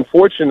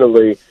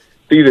unfortunately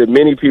see that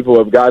many people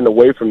have gotten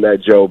away from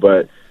that, Joe.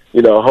 But,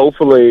 you know,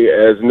 hopefully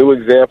as new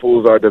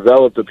examples are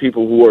developed of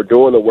people who are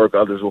doing the work,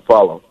 others will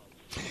follow.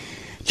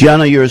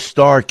 Gianno, you're a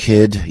star,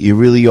 kid. You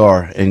really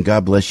are, and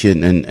God bless you,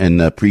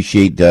 and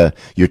appreciate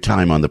your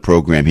time on the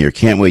program here.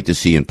 Can't wait to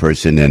see you in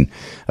person, and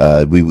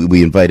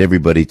we invite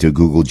everybody to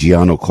Google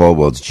Gianno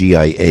Caldwell. It's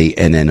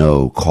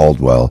Gianno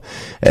Caldwell,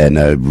 and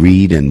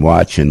read and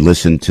watch and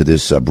listen to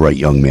this bright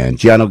young man.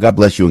 Gianno, God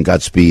bless you and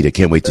Godspeed. I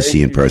can't wait to see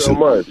you in person. Thank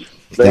you so much.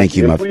 Thank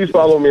you. And please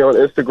follow me on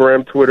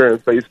Instagram, Twitter,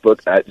 and Facebook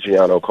at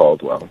Gianno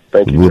Caldwell.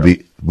 Thank you.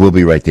 We'll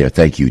be right there.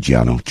 Thank you,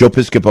 Gianno. Joe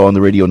Piscopo on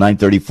the radio,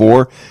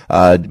 934.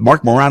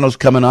 Mark Morano's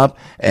coming up,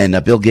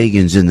 and Bill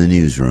Gagan's in the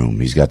newsroom.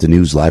 He's got the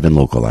news live and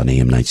local on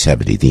AM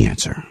 970. The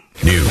Answer.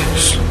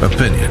 News,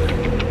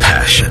 opinion,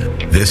 passion.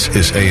 This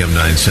is AM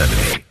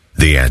 970.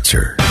 The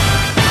Answer.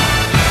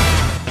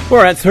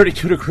 We're at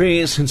 32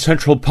 degrees in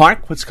Central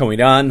Park. What's going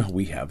on?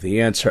 We have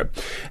the answer.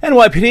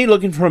 NYPD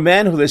looking for a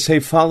man who they say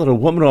followed a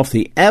woman off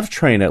the F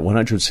train at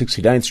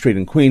 169th Street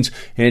in Queens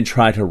and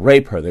tried to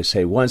rape her. They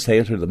say once they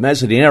entered the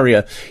mezzanine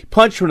area, he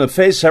punched her in the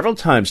face several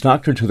times,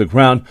 knocked her to the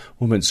ground.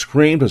 Woman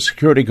screamed. A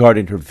security guard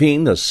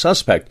intervened. The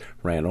suspect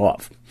ran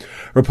off.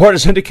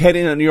 Reporters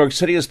indicating that New York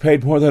City has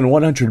paid more than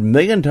 $100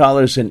 million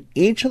in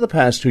each of the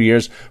past 2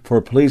 years for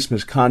police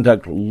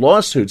misconduct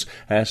lawsuits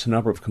as the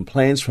number of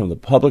complaints from the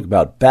public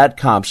about bad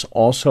cops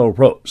also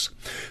rose.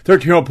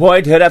 13-year-old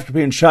boy dead after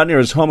being shot near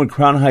his home in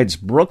Crown Heights,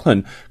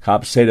 Brooklyn.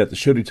 Cops say that the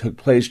shooting took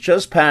place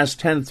just past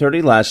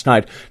 10:30 last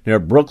night near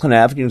Brooklyn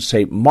Avenue and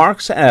St.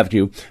 Mark's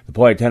Avenue. The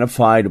boy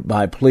identified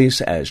by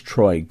police as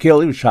Troy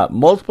Gill. He was shot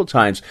multiple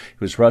times. He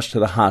was rushed to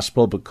the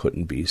hospital but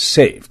couldn't be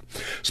saved.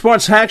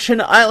 Sports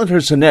action,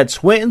 Islanders and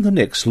Nets win, the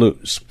Knicks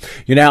lose.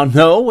 You now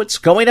know what's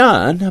going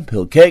on. I'm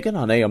Bill Kagan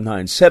on AM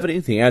 970.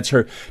 The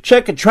Answer.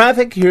 Checking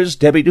traffic. Here's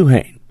Debbie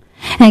Duhane.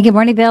 And good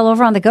morning, Bill.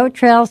 Over on the Goat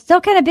Trail,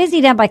 still kind of busy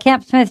down by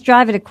Camp Smith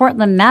Drive at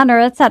Cortland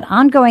Manor. That's that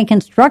ongoing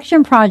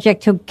construction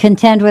project to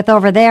contend with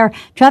over there.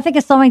 Traffic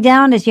is slowing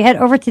down as you head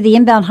over to the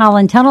inbound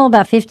Holland Tunnel,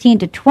 about 15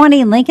 to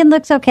 20. Lincoln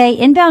looks okay.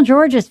 Inbound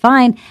George is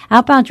fine.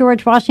 Outbound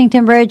George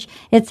Washington Bridge,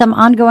 it's some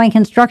ongoing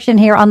construction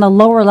here on the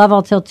lower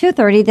level till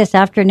 2:30 this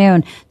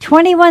afternoon.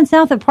 21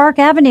 south of Park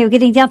Avenue,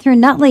 getting down through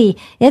Nutley.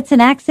 It's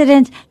an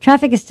accident.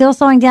 Traffic is still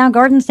slowing down.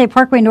 Garden State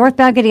Parkway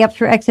northbound, getting up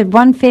through exit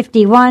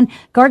 151.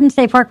 Garden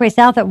State Parkway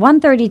south at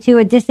 132,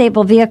 a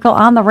disabled vehicle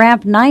on the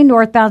ramp. 9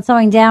 northbound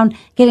slowing down,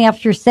 getting up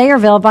through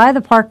Sayreville by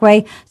the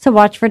Parkway, so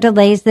watch for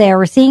delays there.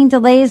 We're seeing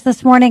delays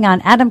this morning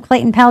on Adam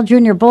Clayton Powell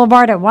Jr.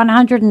 Boulevard at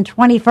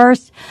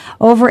 121st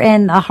over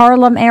in the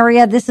Harlem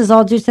area. This is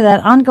all due to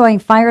that ongoing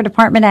fire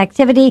department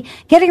activity.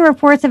 Getting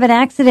reports of an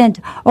accident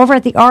over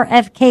at the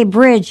RFK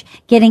Bridge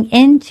getting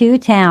into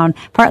town.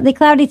 Partly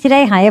cloudy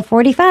today, high of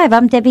 45.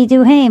 I'm Debbie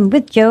Duhame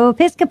with Joe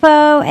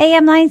Piscopo,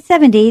 AM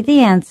 970,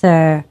 The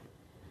Answer.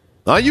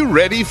 Are you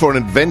ready for an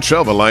adventure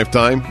of a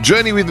lifetime?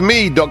 Journey with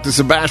me, Dr.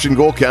 Sebastian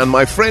Gorka, and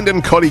my friend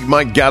and colleague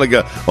Mike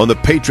Gallagher on the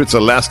Patriots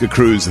Alaska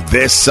Cruise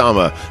this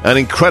summer. An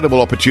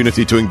incredible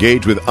opportunity to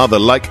engage with other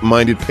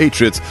like-minded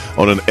patriots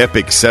on an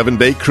epic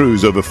 7-day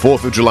cruise over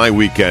 4th of July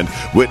weekend.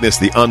 Witness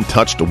the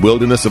untouched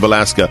wilderness of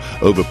Alaska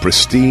over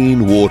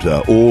pristine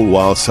water, all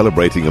while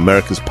celebrating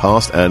America's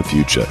past and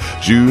future.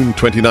 June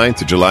 29th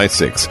to July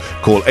 6th.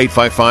 Call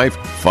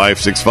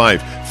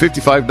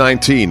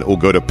 855-565-5519 or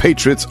go to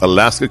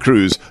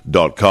patriotsalaskacruise.com.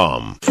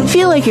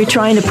 Feel like you're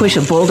trying to push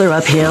a boulder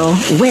uphill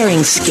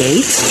wearing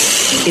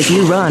skates? If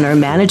you run or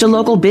manage a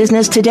local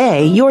business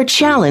today, you're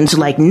challenged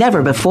like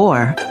never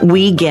before.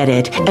 We get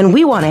it, and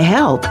we want to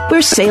help.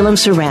 We're Salem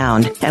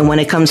Surround, and when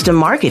it comes to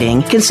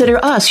marketing, consider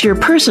us your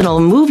personal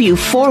move you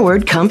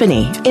forward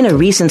company. In a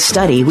recent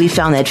study, we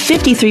found that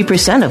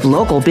 53% of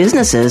local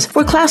businesses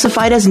were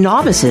classified as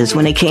novices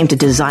when it came to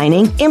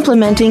designing,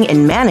 implementing,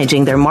 and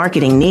managing their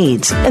marketing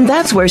needs. And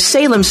that's where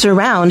Salem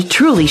Surround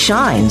truly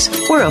shines.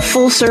 We're a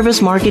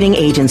full-service marketing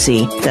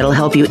agency that'll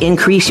help you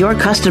increase your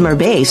customer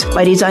base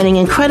by designing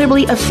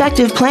incredibly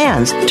effective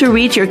plans to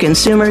reach your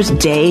consumers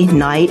day,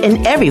 night,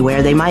 and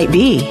everywhere they might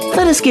be.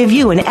 Let us give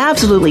you an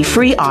absolutely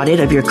free audit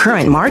of your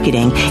current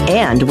marketing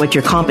and what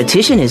your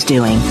competition is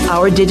doing.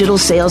 Our digital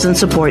sales and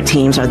support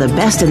teams are the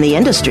best in the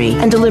industry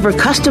and deliver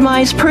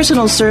customized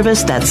personal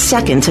service that's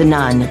second to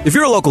none. If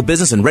you're a local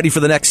business and ready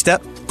for the next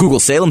step, Google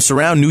Salem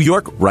Surround New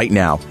York right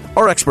now.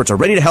 Our experts are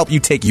ready to help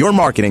you take your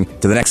marketing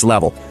to the next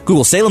level.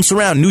 Google Salem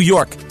Surround New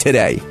York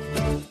today.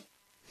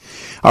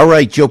 All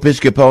right, Joe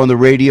Piscopo on the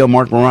radio.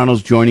 Mark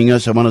Morano's joining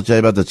us. I want to tell you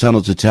about the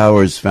Tunnel to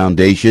Towers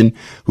Foundation,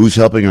 who's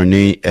helping our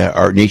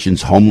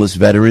nation's homeless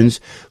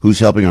veterans, who's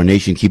helping our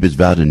nation keep its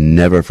vow to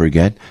never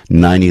forget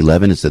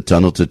 9/11. It's the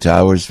Tunnel to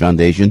Towers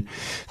Foundation.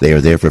 They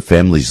are there for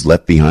families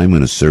left behind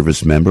when a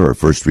service member or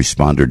first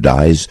responder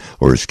dies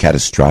or is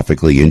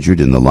catastrophically injured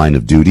in the line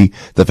of duty.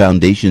 The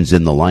foundation's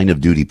in the line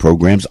of duty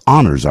programs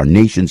honors our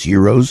nation's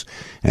heroes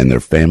and their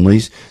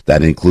families.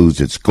 That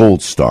includes its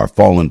Gold Star,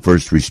 Fallen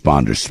First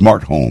Responders,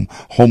 Smart Home,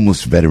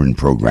 homeless veteran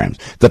programs.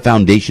 The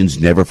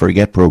foundation's Never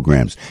Forget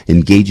programs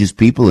engages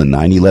people in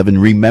 9/11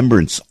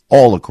 remembrance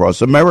all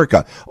across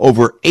America.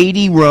 Over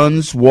 80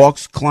 runs,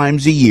 walks,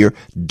 climbs a year,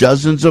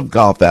 dozens of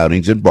golf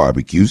outings and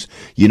barbecues.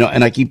 You know,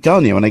 and I keep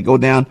telling you, when I go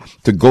down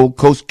to Gold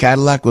Coast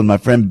Cadillac with my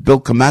friend Bill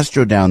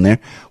Camastro down there,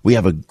 we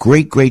have a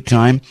great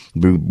time.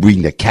 We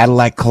bring the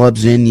Cadillac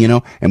clubs in, you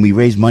know, and we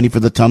raise money for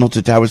the Tunnel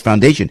to Towers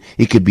Foundation.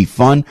 It could be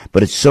fun,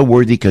 but it's so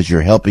worthy because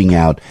you're helping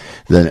out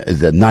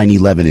the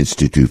 9/11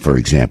 Institute, for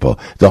example,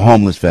 the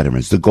homeless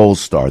veterans, the Gold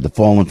Star, the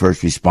fallen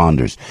first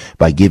responders,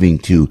 by giving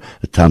to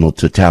the Tunnel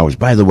to Towers.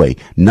 By the way,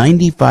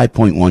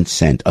 95.1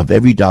 cents of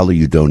every dollar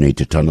you donate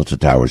to Tunnel to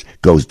Towers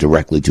goes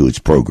directly to its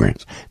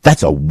programs.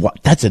 That's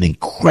an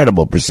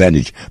incredible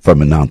percentage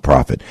from a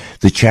nonprofit.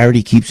 The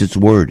charity keeps its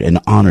word and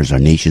honors our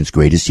nation's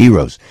greatest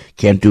heroes.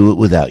 Can't do it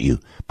without you.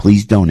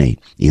 Please donate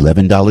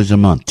 $11 a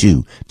month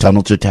to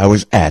Tunnel to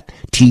Towers at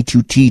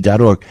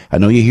T2T.org. I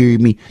know you hear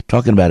me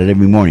talking about it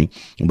every morning,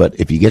 but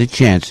if you get a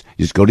chance,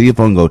 just go to your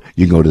phone,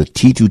 you can go to the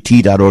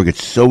T2T.org.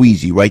 It's so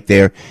easy right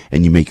there,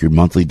 and you make your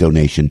monthly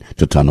donation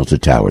to Tunnel to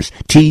Towers.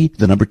 T,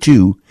 the number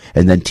 2,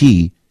 and then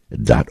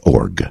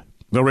T.org.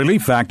 The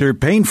Relief Factor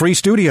Pain-Free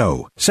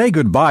Studio. Say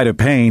goodbye to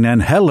pain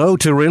and hello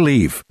to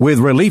relief with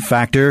Relief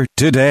Factor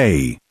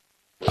today.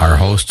 Our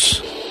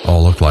hosts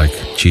all look like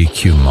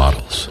GQ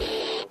models.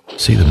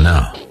 See them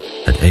now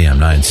at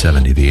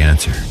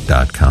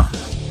am970theanswer.com.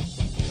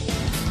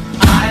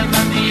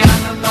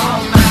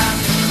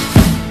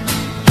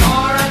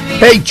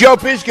 Hey, Joe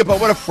Piscopo,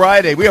 what a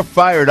Friday. We are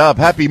fired up.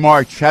 Happy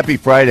March. Happy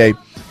Friday.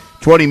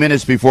 20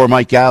 minutes before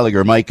Mike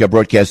Gallagher. Mike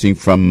broadcasting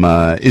from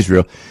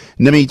Israel.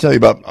 And let me tell you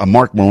about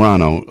Mark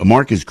Morano.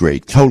 Mark is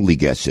great. Totally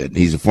gets it.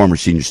 He's a former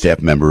senior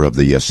staff member of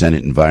the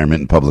Senate Environment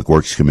and Public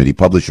Works Committee,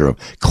 publisher of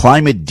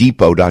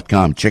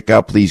ClimateDepot.com. Check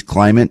out, please,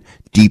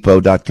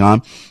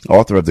 ClimateDepot.com.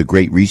 Author of The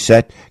Great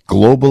Reset,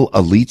 Global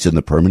Elites in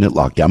the Permanent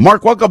Lockdown.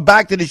 Mark, welcome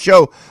back to the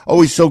show.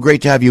 Always so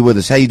great to have you with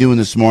us. How you doing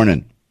this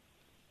morning?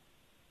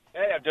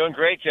 Hey, I'm doing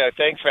great, Joe.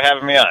 Thanks for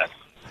having me on.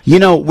 You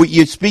know,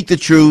 you speak the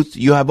truth.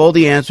 You have all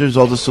the answers,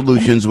 all the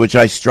solutions, which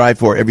I strive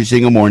for every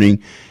single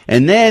morning.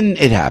 And then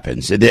it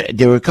happens.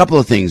 There were a couple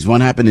of things. One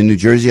happened in New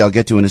Jersey I'll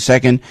get to in a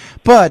second.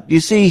 But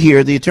you see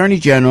here, the Attorney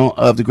General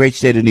of the great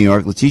state of New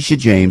York, Letitia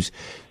James,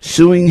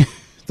 suing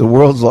the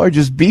world's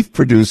largest beef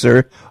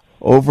producer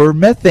over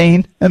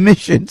methane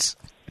emissions.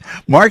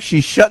 Mark,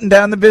 she's shutting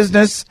down the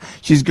business.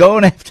 She's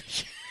going after...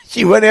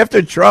 She went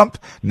after Trump.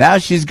 Now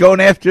she's going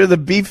after the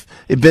beef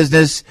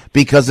business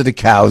because of the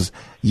cows.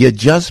 You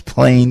just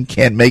plain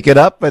can't make it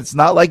up. It's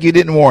not like you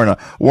didn't warn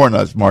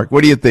us, Mark.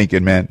 What are you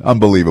thinking, man?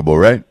 Unbelievable,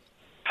 right?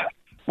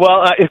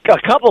 Well, a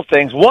couple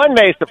things. One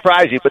may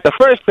surprise you, but the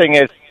first thing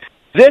is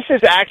there's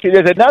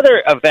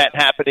another event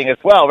happening as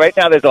well. Right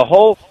now there's a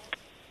whole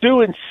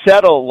sue and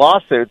settle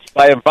lawsuits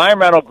by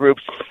environmental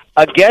groups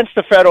against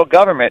the federal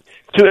government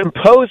to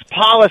impose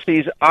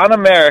policies on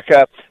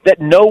America that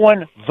no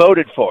one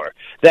voted for,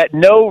 that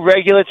no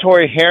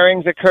regulatory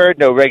hearings occurred,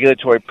 no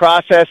regulatory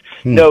process,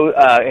 no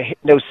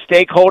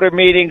stakeholder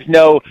meetings,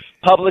 no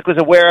public was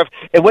aware of.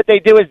 And what they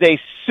do is they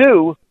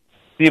sue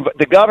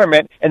the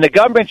government, and the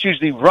government's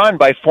usually run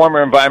by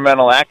former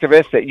environmental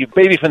activists that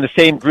maybe from the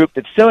same group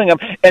that's suing them,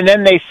 and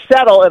then they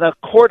settle in a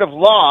court of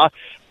law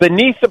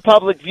beneath the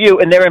public view,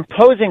 and they're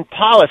imposing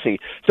policy.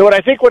 So what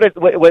I think what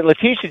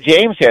Letitia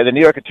James here, the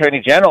New York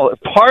Attorney General,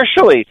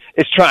 partially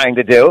is trying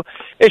to do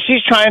is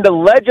she's trying to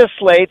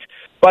legislate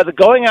by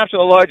going after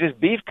the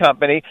largest beef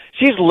company.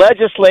 She's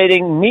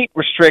legislating meat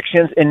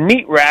restrictions and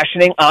meat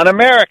rationing on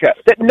America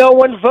that no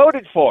one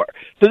voted for.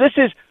 So this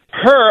is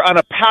her on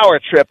a power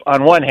trip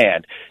on one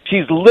hand.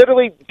 She's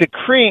literally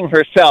decreeing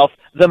herself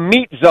the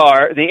meat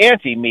czar, the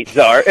anti-meat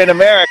czar in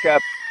America,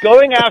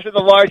 going after the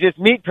largest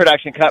meat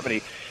production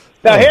company.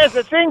 Now, here's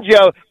the thing,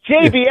 Joe.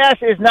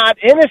 JBS is not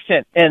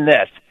innocent in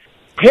this.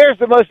 Here's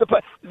the most...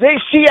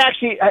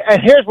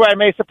 and here's where I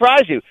may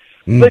surprise you.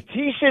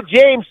 Letitia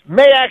James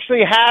may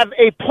actually have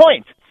a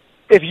point.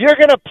 If you're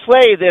going to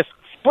play this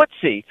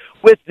footsie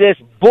with this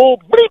bull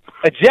bleep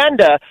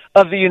agenda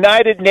of the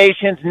United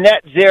Nations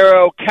net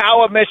zero,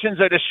 cow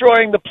emissions are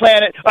destroying the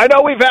planet. I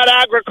know we've had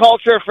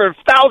agriculture for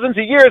thousands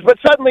of years, but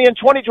suddenly in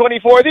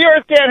 2024, the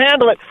earth can't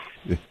handle it.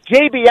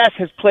 JBS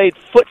has played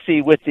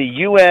footsie with the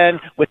UN,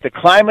 with the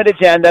climate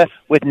agenda,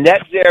 with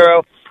net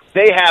zero.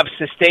 They have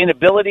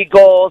sustainability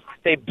goals.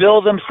 They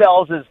bill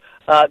themselves as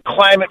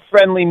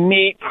climate-friendly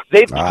meat.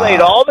 They've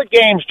played all the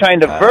games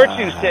trying to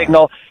virtue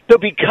signal. So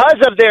because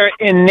of their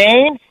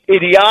inane,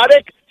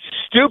 idiotic,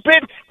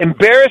 stupid,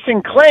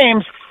 embarrassing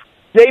claims,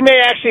 they may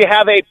actually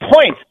have a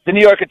point, the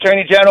New York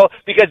Attorney General,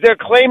 because they're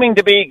trying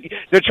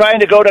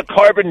to go to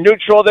carbon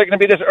neutral, they're going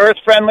to be this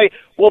earth-friendly.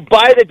 Well,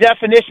 by the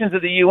definitions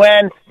of the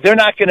UN, they're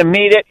not going to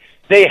meet it.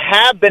 They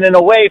have been, in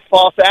a way,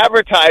 false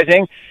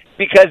advertising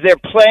because they're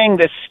playing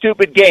this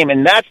stupid game,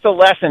 and that's the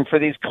lesson for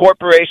these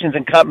corporations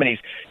and companies.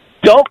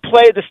 Don't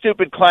play the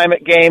stupid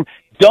climate game.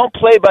 Don't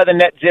play by the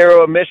net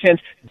zero emissions.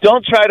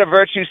 Don't try to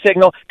virtue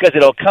signal because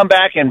it'll come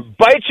back and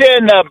bite you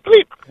in the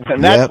bleep.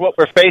 And that's what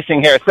we're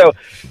facing here. So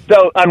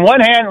on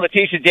one hand,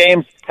 Letitia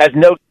James has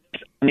no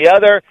case. On the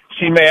other,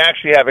 she may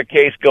actually have a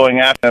case going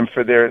after them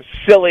for their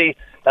silly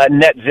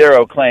net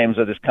zero claims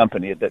of this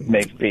company that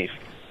makes beef.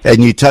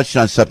 And you touched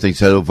on something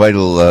so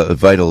vital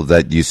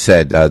that you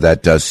said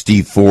that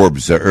Steve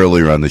Forbes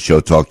earlier on the show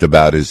talked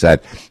about, is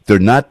that they're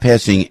not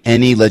passing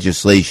any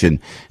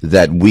legislation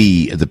that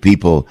we, the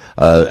people,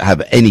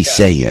 have any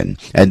say in,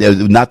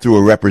 and not through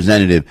a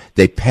representative.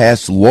 They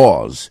pass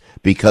laws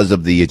because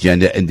of the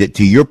agenda. And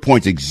to your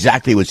point,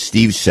 exactly what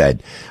Steve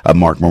said,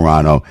 Mark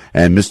Morano,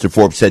 and Mr.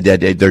 Forbes said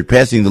that they're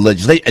passing the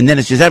legislation. And then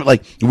it's just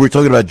like we were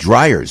talking about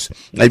dryers.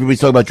 Everybody's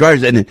talking about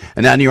dryers. And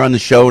now you're on the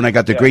show, and I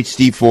got the great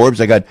Steve Forbes.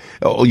 I got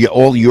all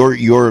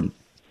your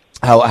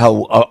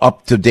how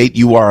up to date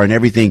you are on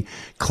everything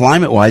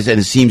climate wise, and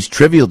it seems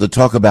trivial to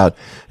talk about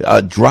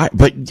dry,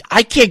 but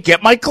I can't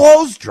get my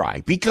clothes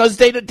dry because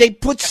they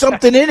put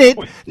something in it.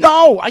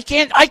 No, I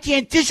can't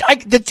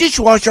the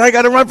dishwasher, I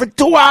got to run for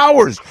 2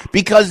 hours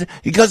because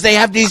they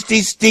have these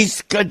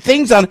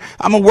things on.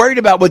 I'm worried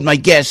about with my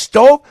gas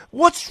stove.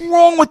 What's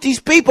wrong with these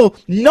people?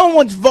 No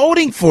one's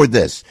voting for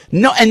this.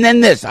 No, and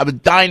then this. I was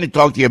dying to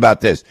talk to you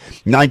about this.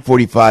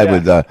 9:45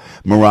 with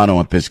Morano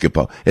and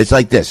Piscopo. It's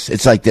like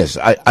this.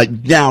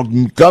 Now,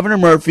 Governor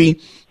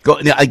Murphy,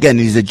 again,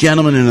 he's a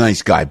gentleman and a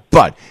nice guy,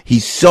 but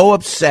he's so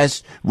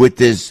obsessed with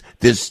this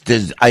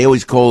I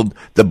always called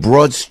the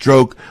broad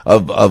stroke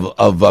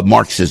of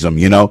Marxism,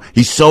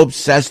 He's so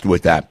obsessed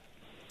with that.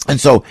 And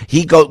so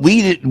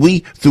we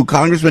through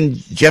Congressman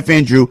Jeff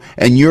Andrew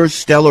and your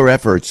stellar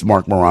efforts,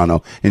 Mark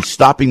Morano, in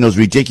stopping those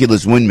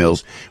ridiculous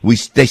windmills,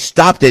 they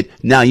stopped it.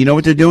 Now, you know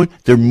what they're doing?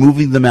 They're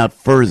moving them out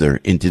further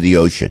into the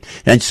ocean.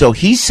 And so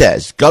he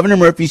says, Governor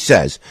Murphy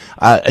says,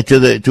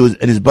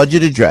 in his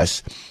budget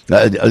address,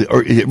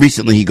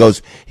 recently he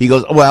goes,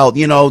 well,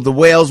 the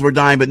whales were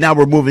dying, but now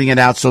we're moving it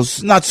out, so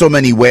not so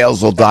many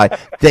whales will die.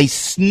 They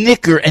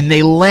snicker and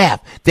they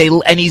laugh.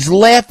 And he's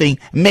laughing,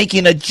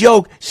 making a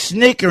joke,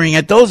 snickering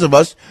at those of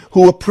us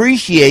who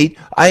appreciate,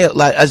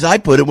 as I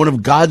put it, one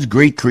of God's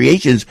great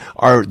creations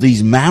are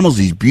these mammals,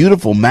 these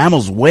beautiful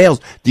mammals, whales,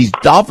 these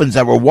dolphins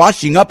that were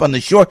washing up on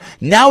the shore.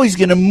 Now he's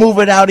going to move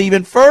it out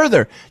even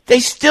further.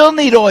 They still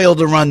need oil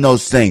to run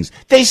those things.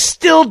 They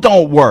still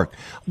don't work.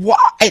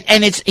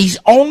 And he's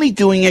only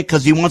doing it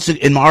because he wants to,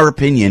 in our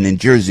opinion, in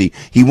Jersey,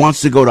 he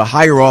wants to go to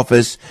higher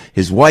office.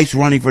 His wife's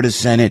running for the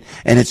Senate,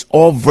 and it's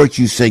all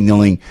virtue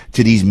signaling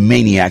to these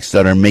maniacs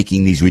that are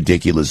making these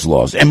ridiculous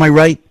laws. Am I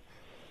right?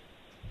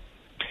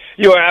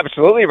 You are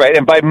absolutely right.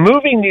 And by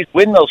moving these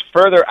windmills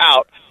further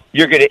out,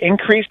 you're going to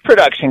increase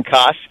production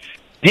costs,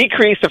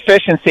 decrease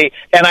efficiency,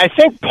 and I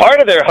think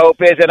part of their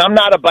hope is, and I'm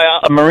not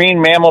a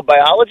marine mammal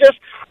biologist,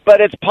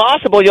 but it's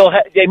possible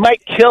they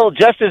might kill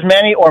just as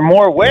many or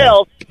more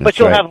whales, but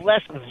you'll have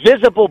less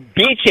visible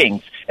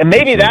beachings. And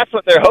maybe that's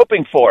what they're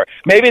hoping for.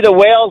 Maybe the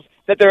whales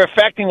that they're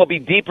affecting will be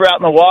deeper out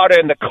in the water,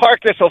 and the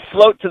carcass will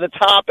float to the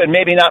top and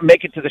maybe not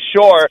make it to the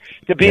shore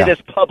to be this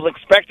public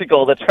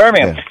spectacle that's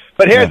harming them.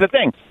 But here's the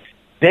thing.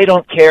 They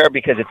don't care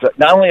because it's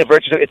not only a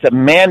virtue, it's a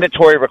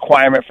mandatory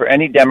requirement for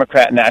any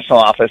Democrat in national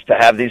office to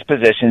have these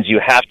positions.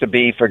 You have to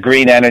be for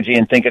green energy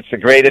and think it's the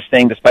greatest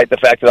thing, despite the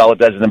fact that all it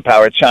does is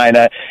empower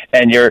China.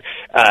 And you're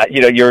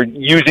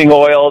using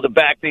oil to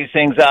back these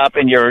things up,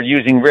 and you're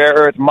using rare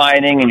earth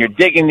mining, and you're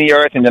digging the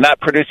earth, and you're not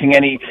producing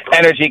any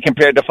energy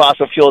compared to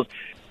fossil fuels.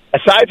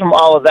 Aside from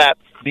all of that,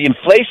 the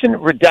Inflation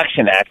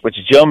Reduction Act, which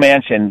Joe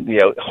Manchin,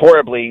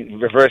 horribly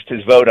reversed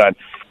his vote on,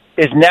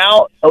 is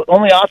now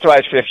only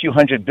authorized for a few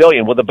 $100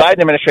 billion. Well, the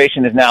Biden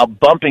administration is now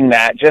bumping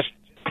that just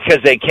because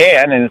they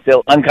can, and it's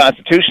still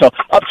unconstitutional,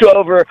 up to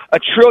over $1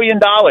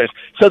 trillion.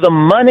 So the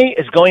money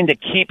is going to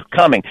keep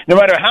coming. No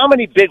matter how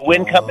many big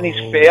wind companies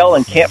fail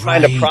and can't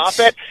find a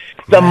profit,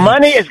 the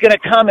money is going to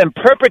come in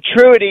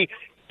perpetuity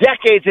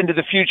decades into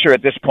the future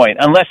at this point,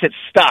 unless it's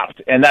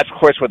stopped. And that's, of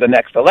course, what the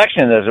next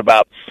election is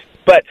about.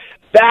 But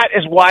that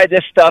is why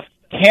this stuff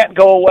can't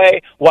go away,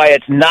 why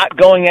it's not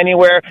going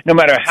anywhere, no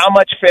matter how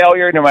much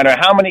failure, no matter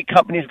how many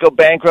companies go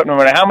bankrupt, no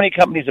matter how many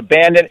companies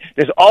abandon,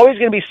 there's always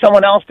going to be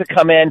someone else to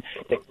come in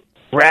to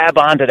grab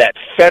onto that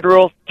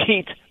federal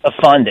teat of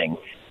funding.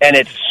 And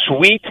it's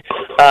sweet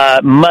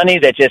money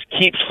that just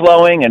keeps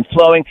flowing and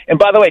flowing. And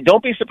by the way,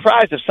 don't be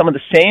surprised if some of the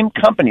same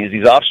companies,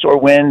 these offshore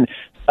wind,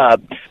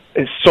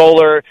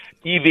 solar,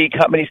 EV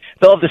companies,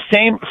 they'll have the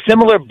same,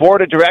 similar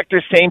board of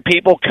directors, same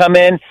people come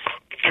in,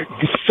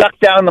 suck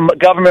down the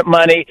government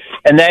money,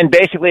 and then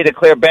basically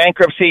declare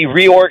bankruptcy,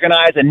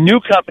 reorganize, a new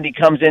company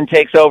comes in,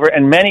 takes over,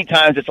 and many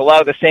times it's a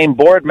lot of the same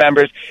board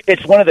members.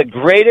 It's one of the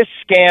greatest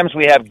scams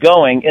we have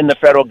going in the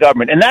federal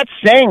government. And that's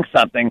saying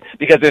something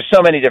because there's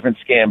so many different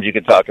scams you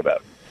could talk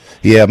about.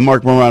 Yeah,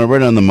 Mark Morano,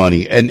 right on the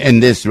money.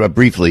 And this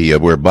briefly,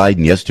 where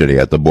Biden yesterday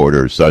at the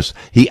border,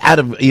 he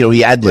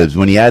ad-libs.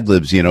 When he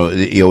ad-libs,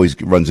 he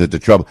always runs into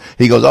trouble.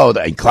 He goes,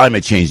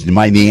 climate change,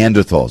 my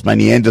Neanderthal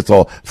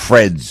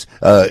Freds,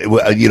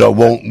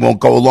 won't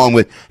go along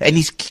with, and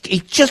he's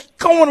just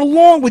going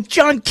along with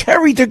John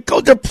Kerry.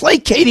 They're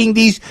placating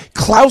these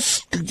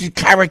Klaus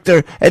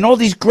character and all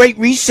these great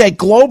reset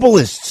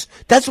globalists.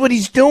 That's what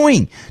he's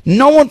doing.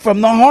 No one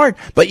from the heart.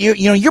 But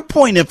you're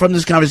pointing from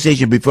this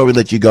conversation before we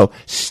let you go.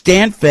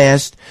 Stand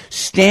fast.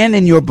 Stand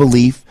in your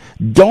belief.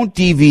 Don't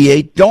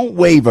deviate. Don't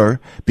waver,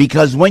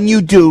 because when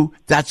you do,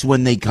 that's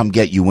when they come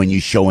get you when you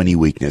show any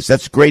weakness.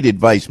 That's great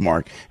advice,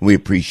 Mark. We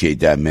appreciate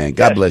that, man.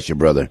 God bless you,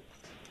 brother.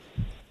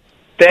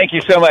 Thank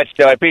you so much,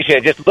 Joe. I appreciate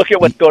it. Just look at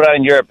what's going on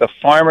in Europe. The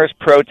farmers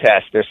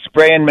protest. They're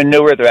spraying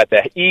manure. They're at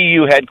the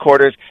EU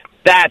headquarters.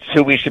 That's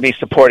who we should be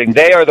supporting.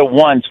 They are the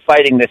ones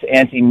fighting this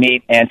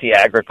anti-meat,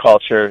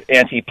 anti-agriculture,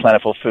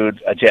 anti-plentiful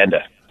food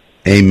agenda.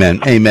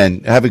 Amen.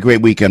 Amen. Have a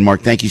great weekend,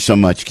 Mark. Thank you so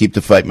much. Keep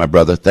the fight, my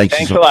brother.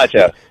 Thanks a lot,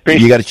 Joe.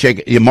 You got to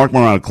check it. Mark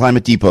Morano,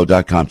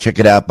 ClimateDepot.com. Check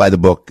it out. Buy the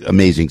book.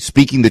 Amazing.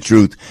 Speaking the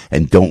truth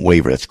and don't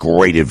waver. That's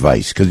great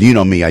advice. Because you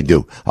know me, I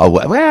do. I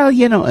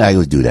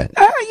always do that.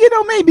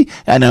 Maybe.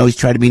 And I always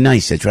try to be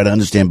nice. I try to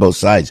understand both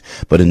sides.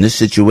 But in this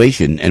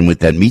situation, and with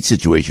that meat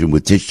situation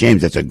with Tish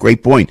James, that's a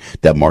great point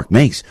that Mark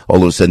makes.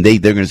 All of a sudden, they're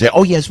going to say,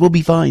 oh, yes, we'll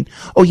be fine.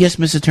 Oh, yes,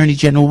 Miss Attorney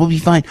General, we'll be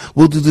fine.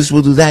 We'll do this,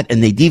 we'll do that.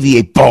 And they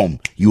deviate.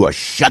 Boom. You are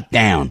shut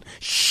down.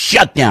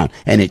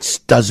 And it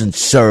doesn't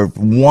serve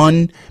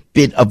one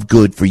bit of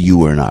good for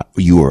you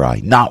or I.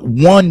 Not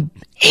one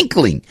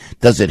inkling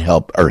does it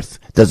help Earth.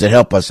 Does it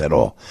help us at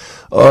all?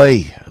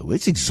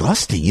 It's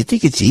exhausting. You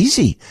think it's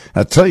easy?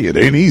 I'll tell you, it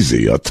ain't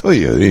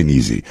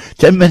easy.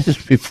 10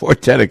 minutes before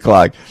 10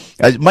 o'clock.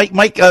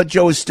 Mike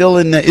Joe is still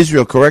in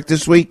Israel, correct,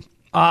 this week?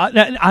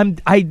 I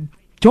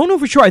don't know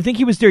for sure. I think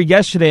he was there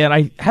yesterday, and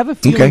I have a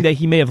feeling that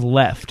he may have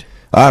left.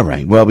 All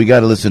right. Well, we got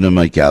to listen to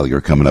Mike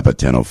Gallagher coming up at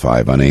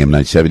 10:05 on AM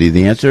 970.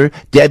 The Answer.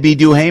 Debbie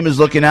Duhame is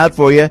looking out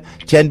for you.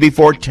 10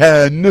 before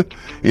 10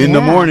 in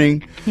the morning.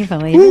 Can you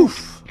believe it?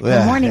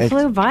 The morning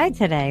flew by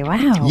today.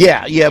 Wow.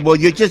 Yeah. Well,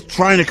 you're just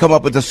trying to come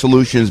up with the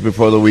solutions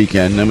before the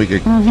weekend. Then we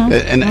could,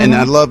 and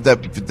I love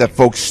that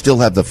folks still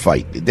have the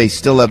fight. They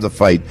still have the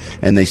fight,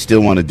 and they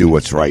still want to do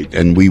what's right,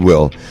 and we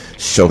will.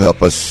 So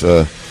help us.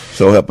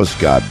 So help us,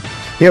 God.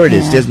 Here it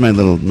is. There's my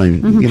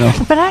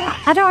But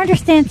I don't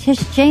understand Tish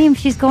James.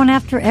 She's going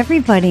after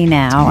everybody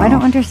now. I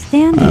don't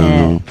understand it.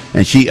 And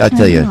I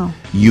tell you,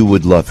 you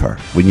would love her.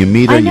 When you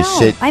meet her, you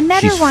sit. I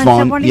met her once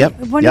at one of your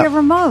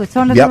remotes, the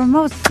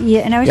remotes.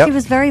 Yeah, she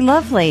was very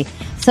lovely.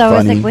 So I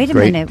was like, wait a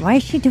minute, why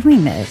is she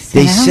doing this?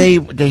 They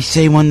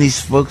say when these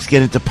folks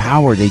get into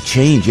power, they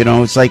change.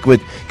 It's like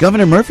with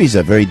Governor Murphy's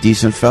a very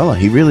decent fella.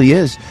 He really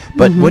is.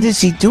 But what is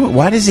he doing?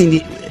 Why does he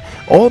need?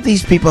 All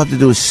these people have to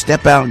do is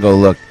step out and go,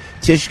 look,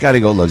 Tish got to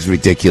go. Look, it's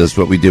ridiculous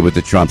what we did with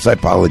the Trumps. I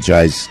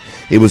apologize.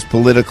 It was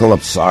political. I'm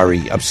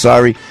sorry.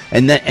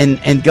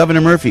 And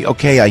Governor Murphy,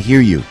 okay, I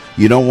hear you.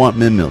 You don't want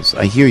windmills.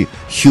 I hear you.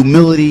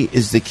 Humility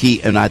is the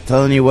key. And I'm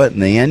telling you what, in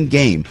the end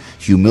game,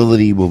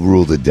 humility will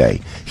rule the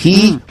day.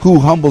 He who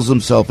humbles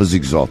himself is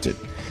exalted.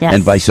 Yes.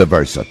 And vice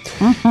versa.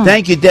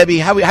 Thank you, Debbie.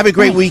 Have a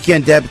great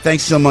weekend, Deb.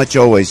 Thanks so much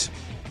always.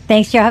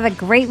 Thanks, Joe. Have a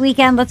great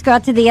weekend. Let's go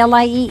out to the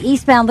LIE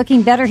eastbound.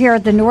 Looking better here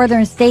at the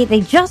northern state.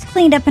 They just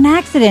cleaned up an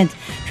accident.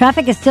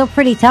 Traffic is still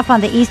pretty tough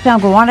on the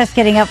eastbound Gowanus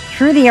getting up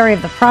through the area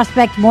of the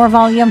Prospect. More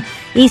volume.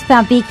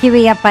 Eastbound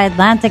BQE up by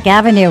Atlantic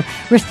Avenue.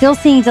 We're still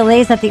seeing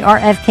delays at the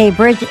RFK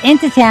Bridge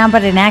into town,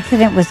 but an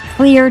accident was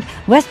cleared.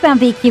 Westbound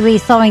BQE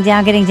slowing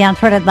down, getting down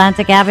toward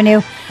Atlantic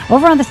Avenue.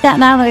 Over on the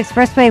Staten Island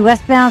Expressway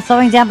westbound,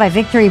 slowing down by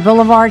Victory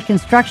Boulevard.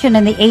 Construction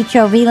in the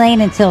HOV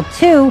lane until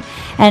 2.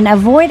 And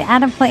avoid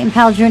Adam Clayton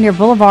Powell Jr.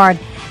 Boulevard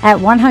at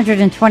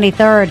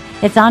 123rd.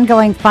 It's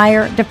ongoing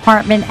fire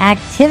department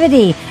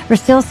activity. We're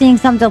still seeing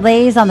some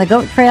delays on the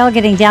Goat Trail,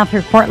 getting down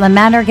through Portland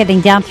Manor,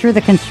 getting down through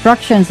the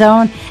construction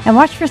zone. And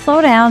watch for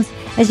slowdowns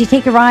as you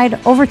take a ride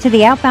over to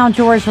the outbound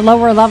George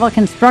lower level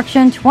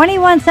construction.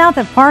 21 south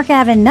of Park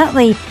Ave in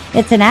Nutley.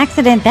 It's an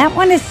accident. That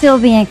one is still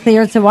being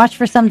cleared, so watch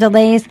for some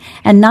delays.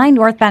 And 9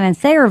 northbound in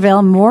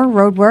Sayreville, more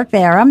road work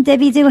there. I'm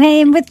Debbie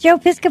Duhame with Joe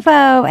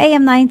Piscopo,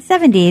 AM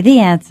 970, The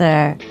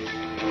Answer.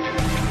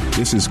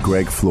 This is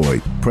Greg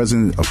Floyd,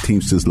 president of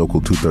Teamsters Local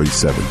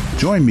 237.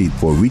 Join me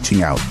for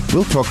Reaching Out.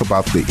 We'll talk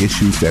about the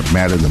issues that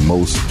matter the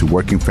most to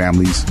working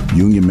families,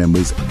 union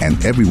members,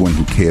 and everyone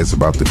who cares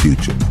about the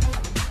future.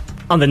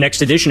 On the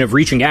next edition of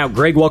Reaching Out,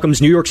 Greg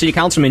welcomes New York City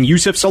Councilman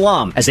Yusuf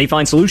Salaam as they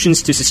find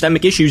solutions to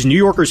systemic issues New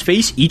Yorkers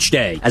face each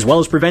day, as well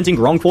as preventing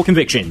wrongful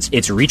convictions.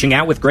 It's Reaching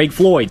Out with Greg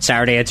Floyd,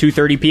 Saturday at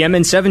 2:30 p.m.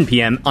 and 7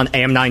 p.m. on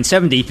AM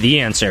 970, The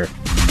Answer.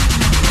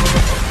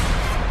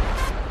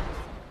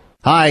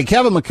 Hi,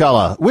 Kevin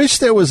McCullough. Wish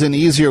there was an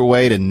easier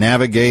way to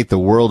navigate the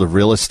world of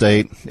real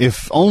estate.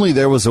 If only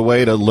there was a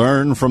way to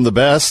learn from the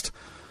best.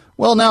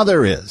 Well, now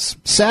there is.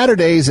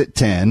 Saturdays at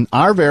 10,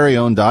 our very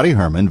own Dottie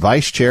Herman,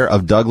 Vice Chair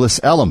of Douglas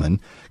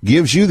Elliman,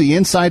 gives you the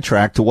inside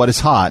track to what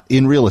is hot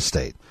in real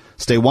estate.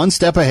 Stay one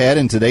step ahead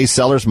in today's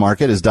seller's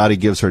market as Dottie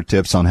gives her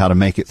tips on how to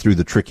make it through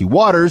the tricky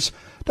waters.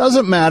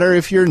 Doesn't matter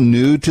if you're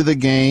new to the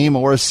game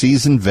or a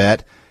seasoned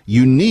vet,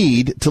 you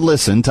need to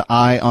listen to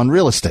Eye on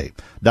Real Estate.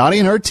 Dottie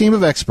and her team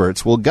of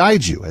experts will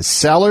guide you as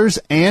sellers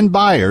and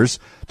buyers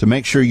to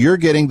make sure you're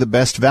getting the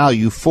best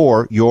value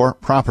for your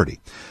property.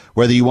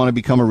 Whether you want to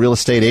become a real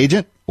estate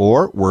agent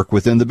or work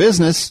within the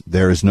business,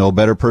 there is no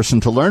better person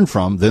to learn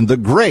from than the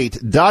great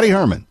Dottie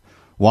Herman.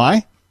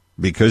 Why?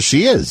 because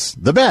she is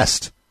the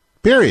best,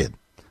 period.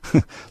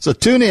 So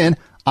tune in,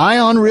 Eye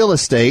on Real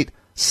Estate,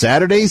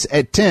 Saturdays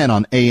at 10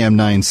 on AM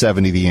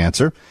 970, The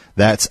Answer.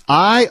 That's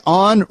Eye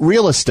on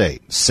Real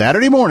Estate,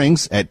 Saturday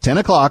mornings at 10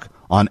 o'clock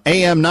on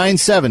AM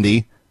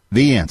 970,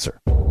 The Answer.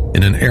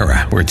 In an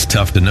era where it's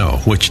tough to know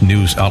which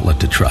news outlet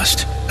to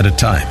trust, at a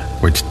time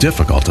where it's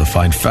difficult to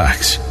find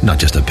facts, not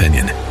just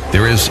opinion,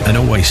 there is an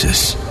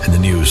oasis in the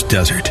news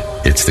desert.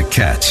 It's the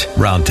Katz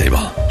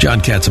Roundtable.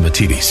 John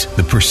Katzimatidis,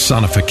 the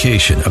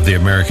personification of the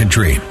American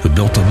dream, who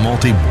built a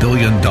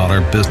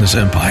multi-billion-dollar business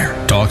empire,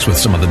 talks with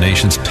some of the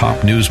nation's top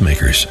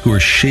newsmakers who are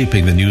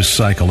shaping the news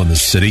cycle in the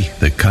city,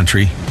 the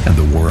country, and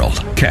the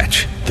world.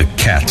 Catch the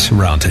Katz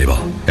Roundtable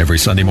every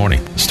Sunday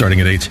morning,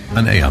 starting at 8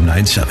 on AM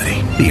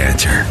 970. The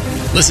Answer.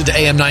 Listen to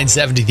AM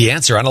 970 The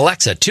Answer on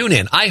Alexa,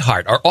 TuneIn,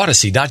 iHeart, or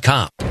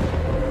Odyssey.com.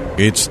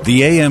 It's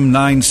the AM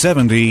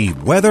 970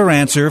 Weather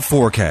Answer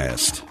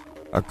Forecast.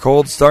 A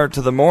cold start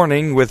to the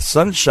morning with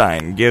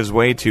sunshine gives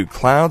way to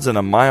clouds and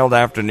a mild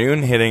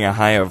afternoon hitting a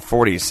high of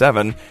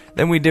 47.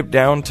 Then we dip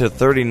down to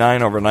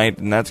 39 overnight,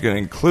 and that's going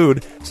to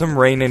include some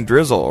rain and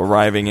drizzle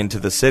arriving into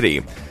the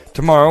city.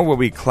 Tomorrow will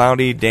be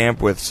cloudy,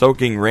 damp with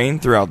soaking rain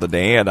throughout the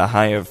day at a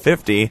high of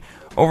 50.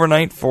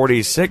 Overnight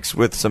 46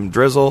 with some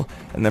drizzle,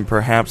 and then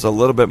perhaps a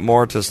little bit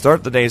more to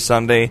start the day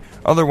Sunday.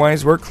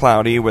 Otherwise, we're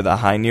cloudy with a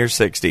high near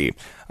 60.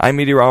 I'm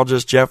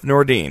meteorologist Jeff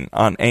Nordine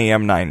on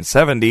AM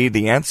 970,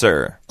 The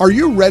Answer. Are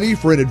you ready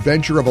for an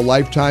adventure of a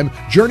lifetime?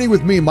 Journey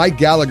with me, Mike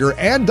Gallagher,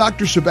 and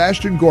Dr.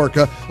 Sebastian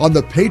Gorka on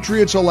the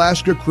Patriots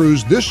Alaska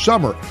cruise this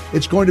summer.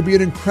 It's going to be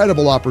an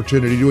incredible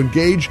opportunity to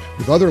engage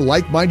with other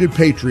like-minded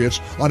patriots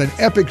on an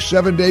epic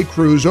 7-day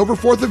cruise over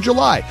 4th of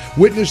July.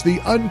 Witness the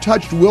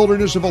untouched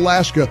wilderness of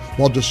Alaska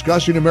while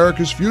discussing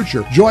America's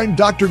future. Join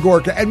Dr.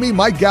 Gorka and me,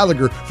 Mike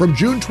Gallagher, from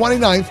June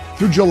 29th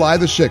through July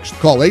the 6th.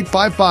 Call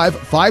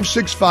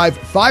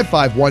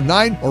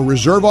 855-565-5519 or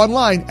reserve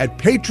online at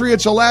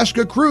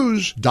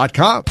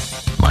patriotsalaskacruise.com.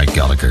 Mike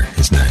Gallagher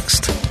is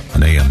next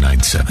on AM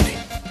 970.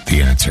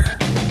 The Answer.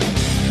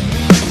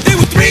 There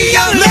were 3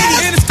 young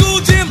ladies in the school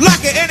gym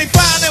locker, and they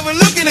finally were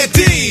looking at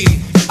T.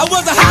 I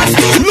was a high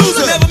school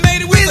loser, never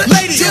made it with a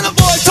lady. Till the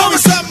boys told me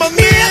something I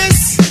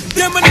missed.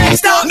 Then my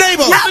next door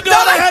neighbor, I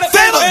thought I had a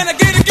favor, and I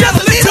gave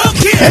together little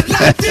kid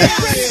like this.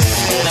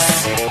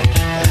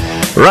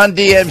 Run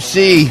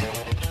DMC,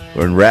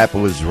 when rap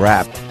was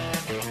rap.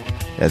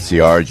 That's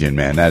the origin,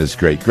 man. That is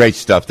great. Great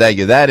stuff. Thank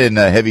you. That and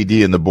Heavy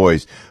D and the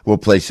Boys. We'll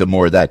play some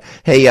more of that.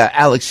 Hey,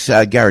 Alex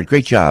Garrett,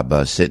 great job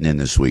sitting in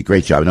this week.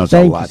 Great job. I know it's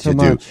a lot to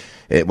do.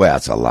 Well,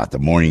 it's a lot. The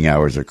morning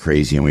hours are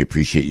crazy, and we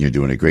appreciate you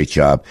doing a great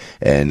job.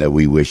 And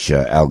we wish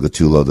Al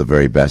Gattulo the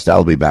very best.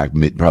 I'll be back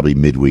probably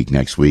midweek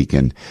next week,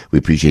 and we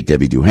appreciate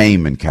Debbie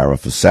Duhame and Cara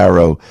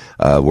Fasaro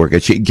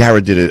working.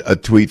 Cara did a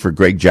tweet for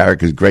Greg Jarrett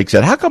because Greg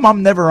said, "How come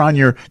I'm never on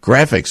your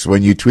graphics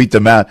when you tweet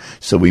them out?"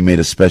 So we made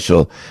a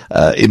special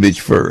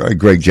image for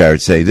Greg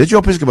Jarrett saying, "The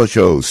Joe Piscopo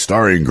Show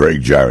starring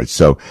Greg Jarrett."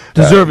 So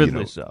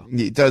deservedly so.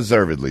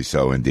 Deservedly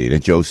so, indeed.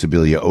 And Joe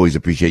Sibilia, always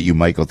appreciate you,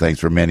 Michael.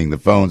 Thanks for manning the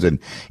phones, and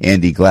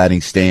Andy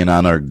Gladding staying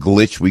on our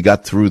glitch. We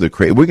got through the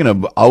we're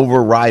going to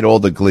override all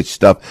the glitch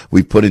stuff.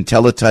 We put in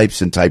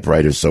teletypes and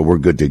typewriters, so we're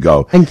good to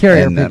go. And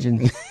carrier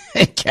pigeons.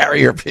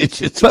 Carrier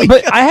pigeons.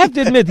 But I have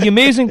to admit, the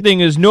amazing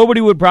thing is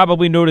nobody would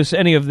probably notice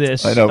any of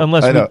this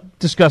unless we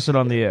discuss it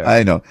on the air.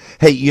 I know.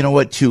 Hey, you know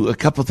what, too? A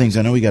couple things.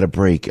 I know we got a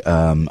break.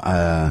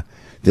 Dr.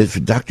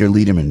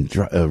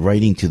 Lederman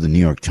writing to the New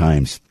York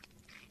Times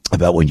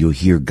about when you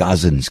hear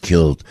Gazans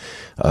killed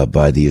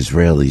by the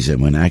Israelis,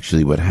 and when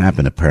actually what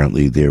happened,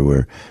 apparently they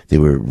were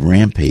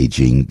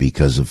rampaging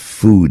because of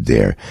food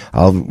there.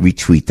 I'll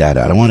retweet that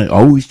out. I want to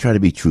always try to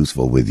be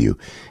truthful with you,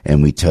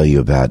 and we tell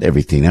you about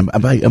everything.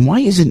 And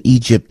why isn't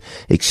Egypt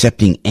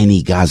accepting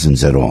any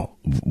Gazans at all?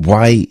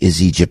 Why is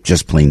Egypt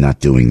just plain not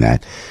doing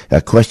that?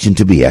 A question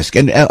to be asked,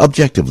 and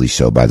objectively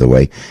so, by the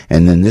way.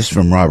 And then this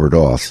from Robert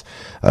Oth.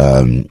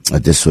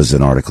 This was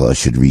an article. I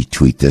should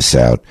retweet this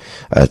out.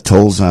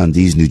 Tolls on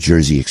these New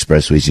Jersey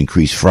expressways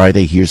increase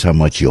Friday. Here's how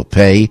much you'll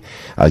pay.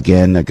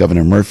 Again,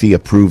 Governor Murphy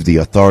approved the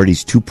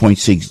authority's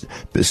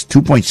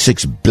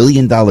 $2.6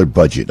 billion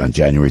budget on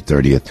January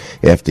 30th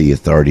after the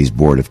authority's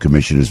Board of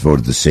Commissioners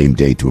voted the same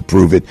day to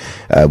approve it.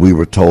 We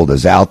were told,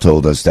 as Al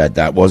told us,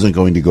 that wasn't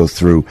going to go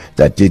through.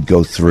 That did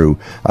go through.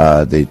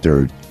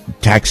 They're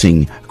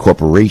taxing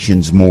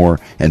corporations more,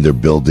 and they're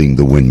building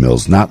the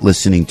windmills, not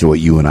listening to what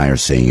you and I are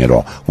saying at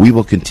all. We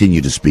will continue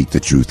to speak the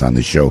truth on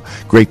the show.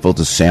 Grateful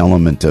to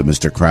Salem and to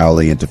Mr.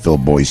 Crowley and to Phil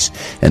Boyce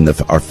and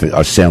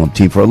our Salem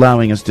team for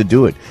allowing us to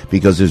do it,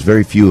 because there's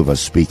very few of us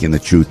speaking the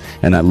truth,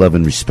 and I love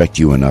and respect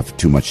you enough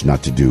too much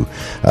not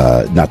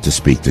to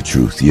speak the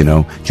truth, you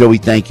know. Joey,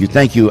 thank you.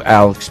 Thank you,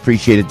 Alex.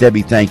 Appreciate it.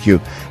 Debbie, thank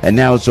you. And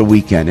now it's a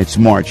weekend. It's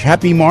March.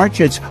 Happy March.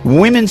 It's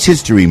Women's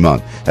History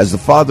Month. As the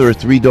father of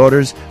 3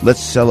 daughters,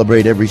 let's celebrate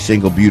every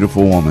single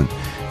beautiful woman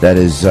that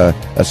is a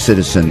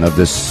citizen of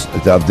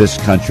this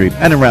country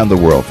and around the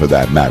world, for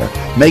that matter.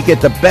 Make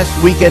it the best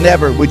weekend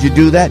ever. Would you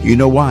do that? You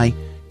know why?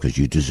 Because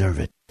you deserve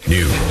it.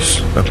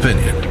 News,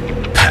 opinion,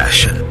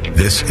 passion.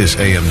 This is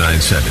AM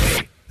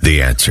 970.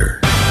 The Answer.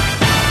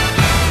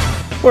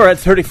 We're at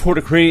 34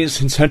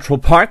 degrees in Central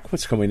Park.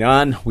 What's going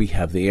on? We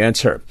have the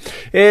answer.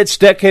 It's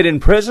decade in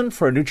prison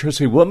for a New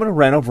Jersey woman who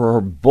ran over her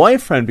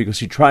boyfriend because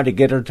he tried to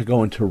get her to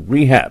go into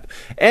rehab.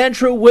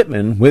 Andrew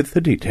Whitman with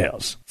the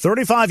details.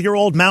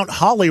 35-year-old Mount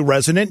Holly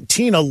resident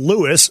Tina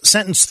Lewis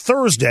sentenced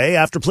Thursday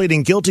after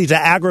pleading guilty to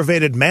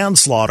aggravated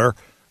manslaughter.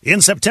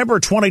 In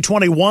September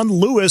 2021,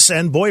 Lewis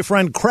and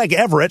boyfriend Craig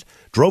Everett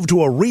drove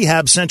to a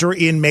rehab center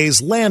in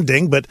Mays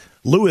Landing, but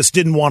Lewis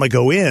didn't want to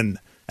go in.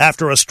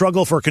 After a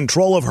struggle for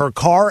control of her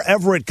car,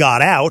 Everett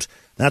got out.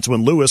 That's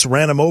when Lewis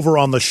ran him over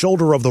on the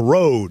shoulder of the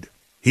road.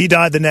 He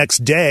died the next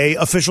day.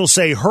 Officials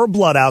say her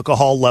blood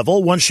alcohol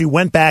level, once she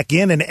went back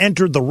in and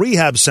entered the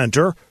rehab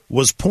center,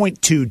 was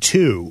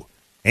 .22.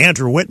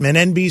 Andrew Whitman,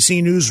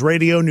 NBC News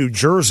Radio, New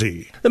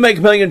Jersey. The Mega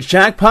Millions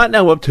jackpot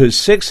now up to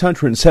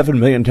 $607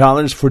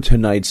 million for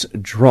tonight's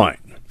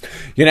drawing.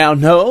 You now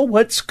know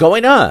what's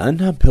going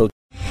on.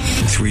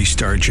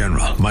 Three-star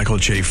General Michael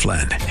J.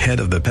 Flynn,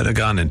 head of the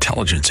Pentagon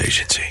Intelligence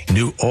Agency,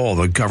 knew all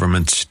the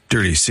government's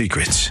dirty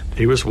secrets.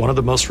 He was one of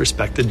the most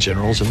respected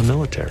generals in the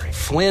military.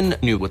 Flynn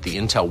knew what the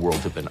intel world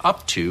had been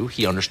up to.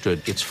 He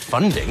understood its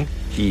funding.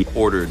 He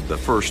ordered the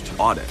first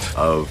audit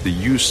of the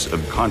use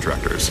of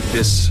contractors.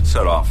 This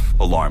set off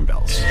alarm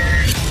bells.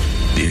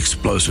 The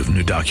explosive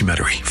new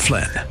documentary,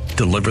 Flynn,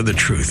 Deliver the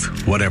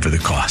Truth, Whatever the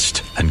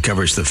Cost,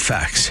 uncovers the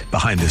facts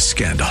behind this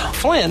scandal.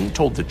 Flynn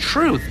told the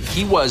truth.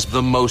 He was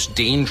the most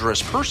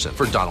dangerous person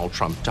for Donald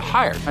Trump to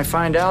hire. I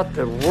find out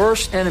the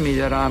worst enemy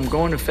that I'm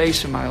going to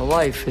face in my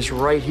life is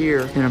right here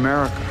in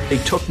America. They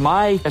took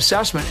my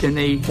assessment and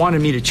they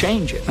wanted me to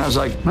change it. And I was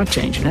like, I'm not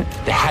changing it.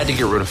 They had to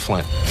get rid of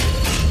Flynn.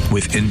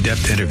 With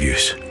in-depth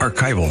interviews,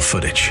 archival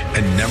footage,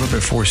 and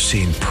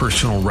never-before-seen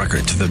personal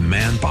records of the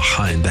man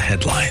behind the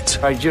headlines.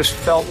 I just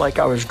felt like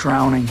I was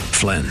drowning.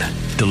 Flynn,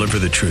 Deliver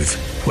the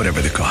Truth, Whatever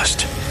the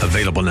Cost.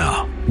 Available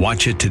now.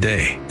 Watch it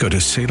today. Go to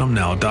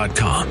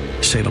salemnow.com.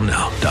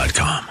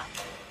 salemnow.com.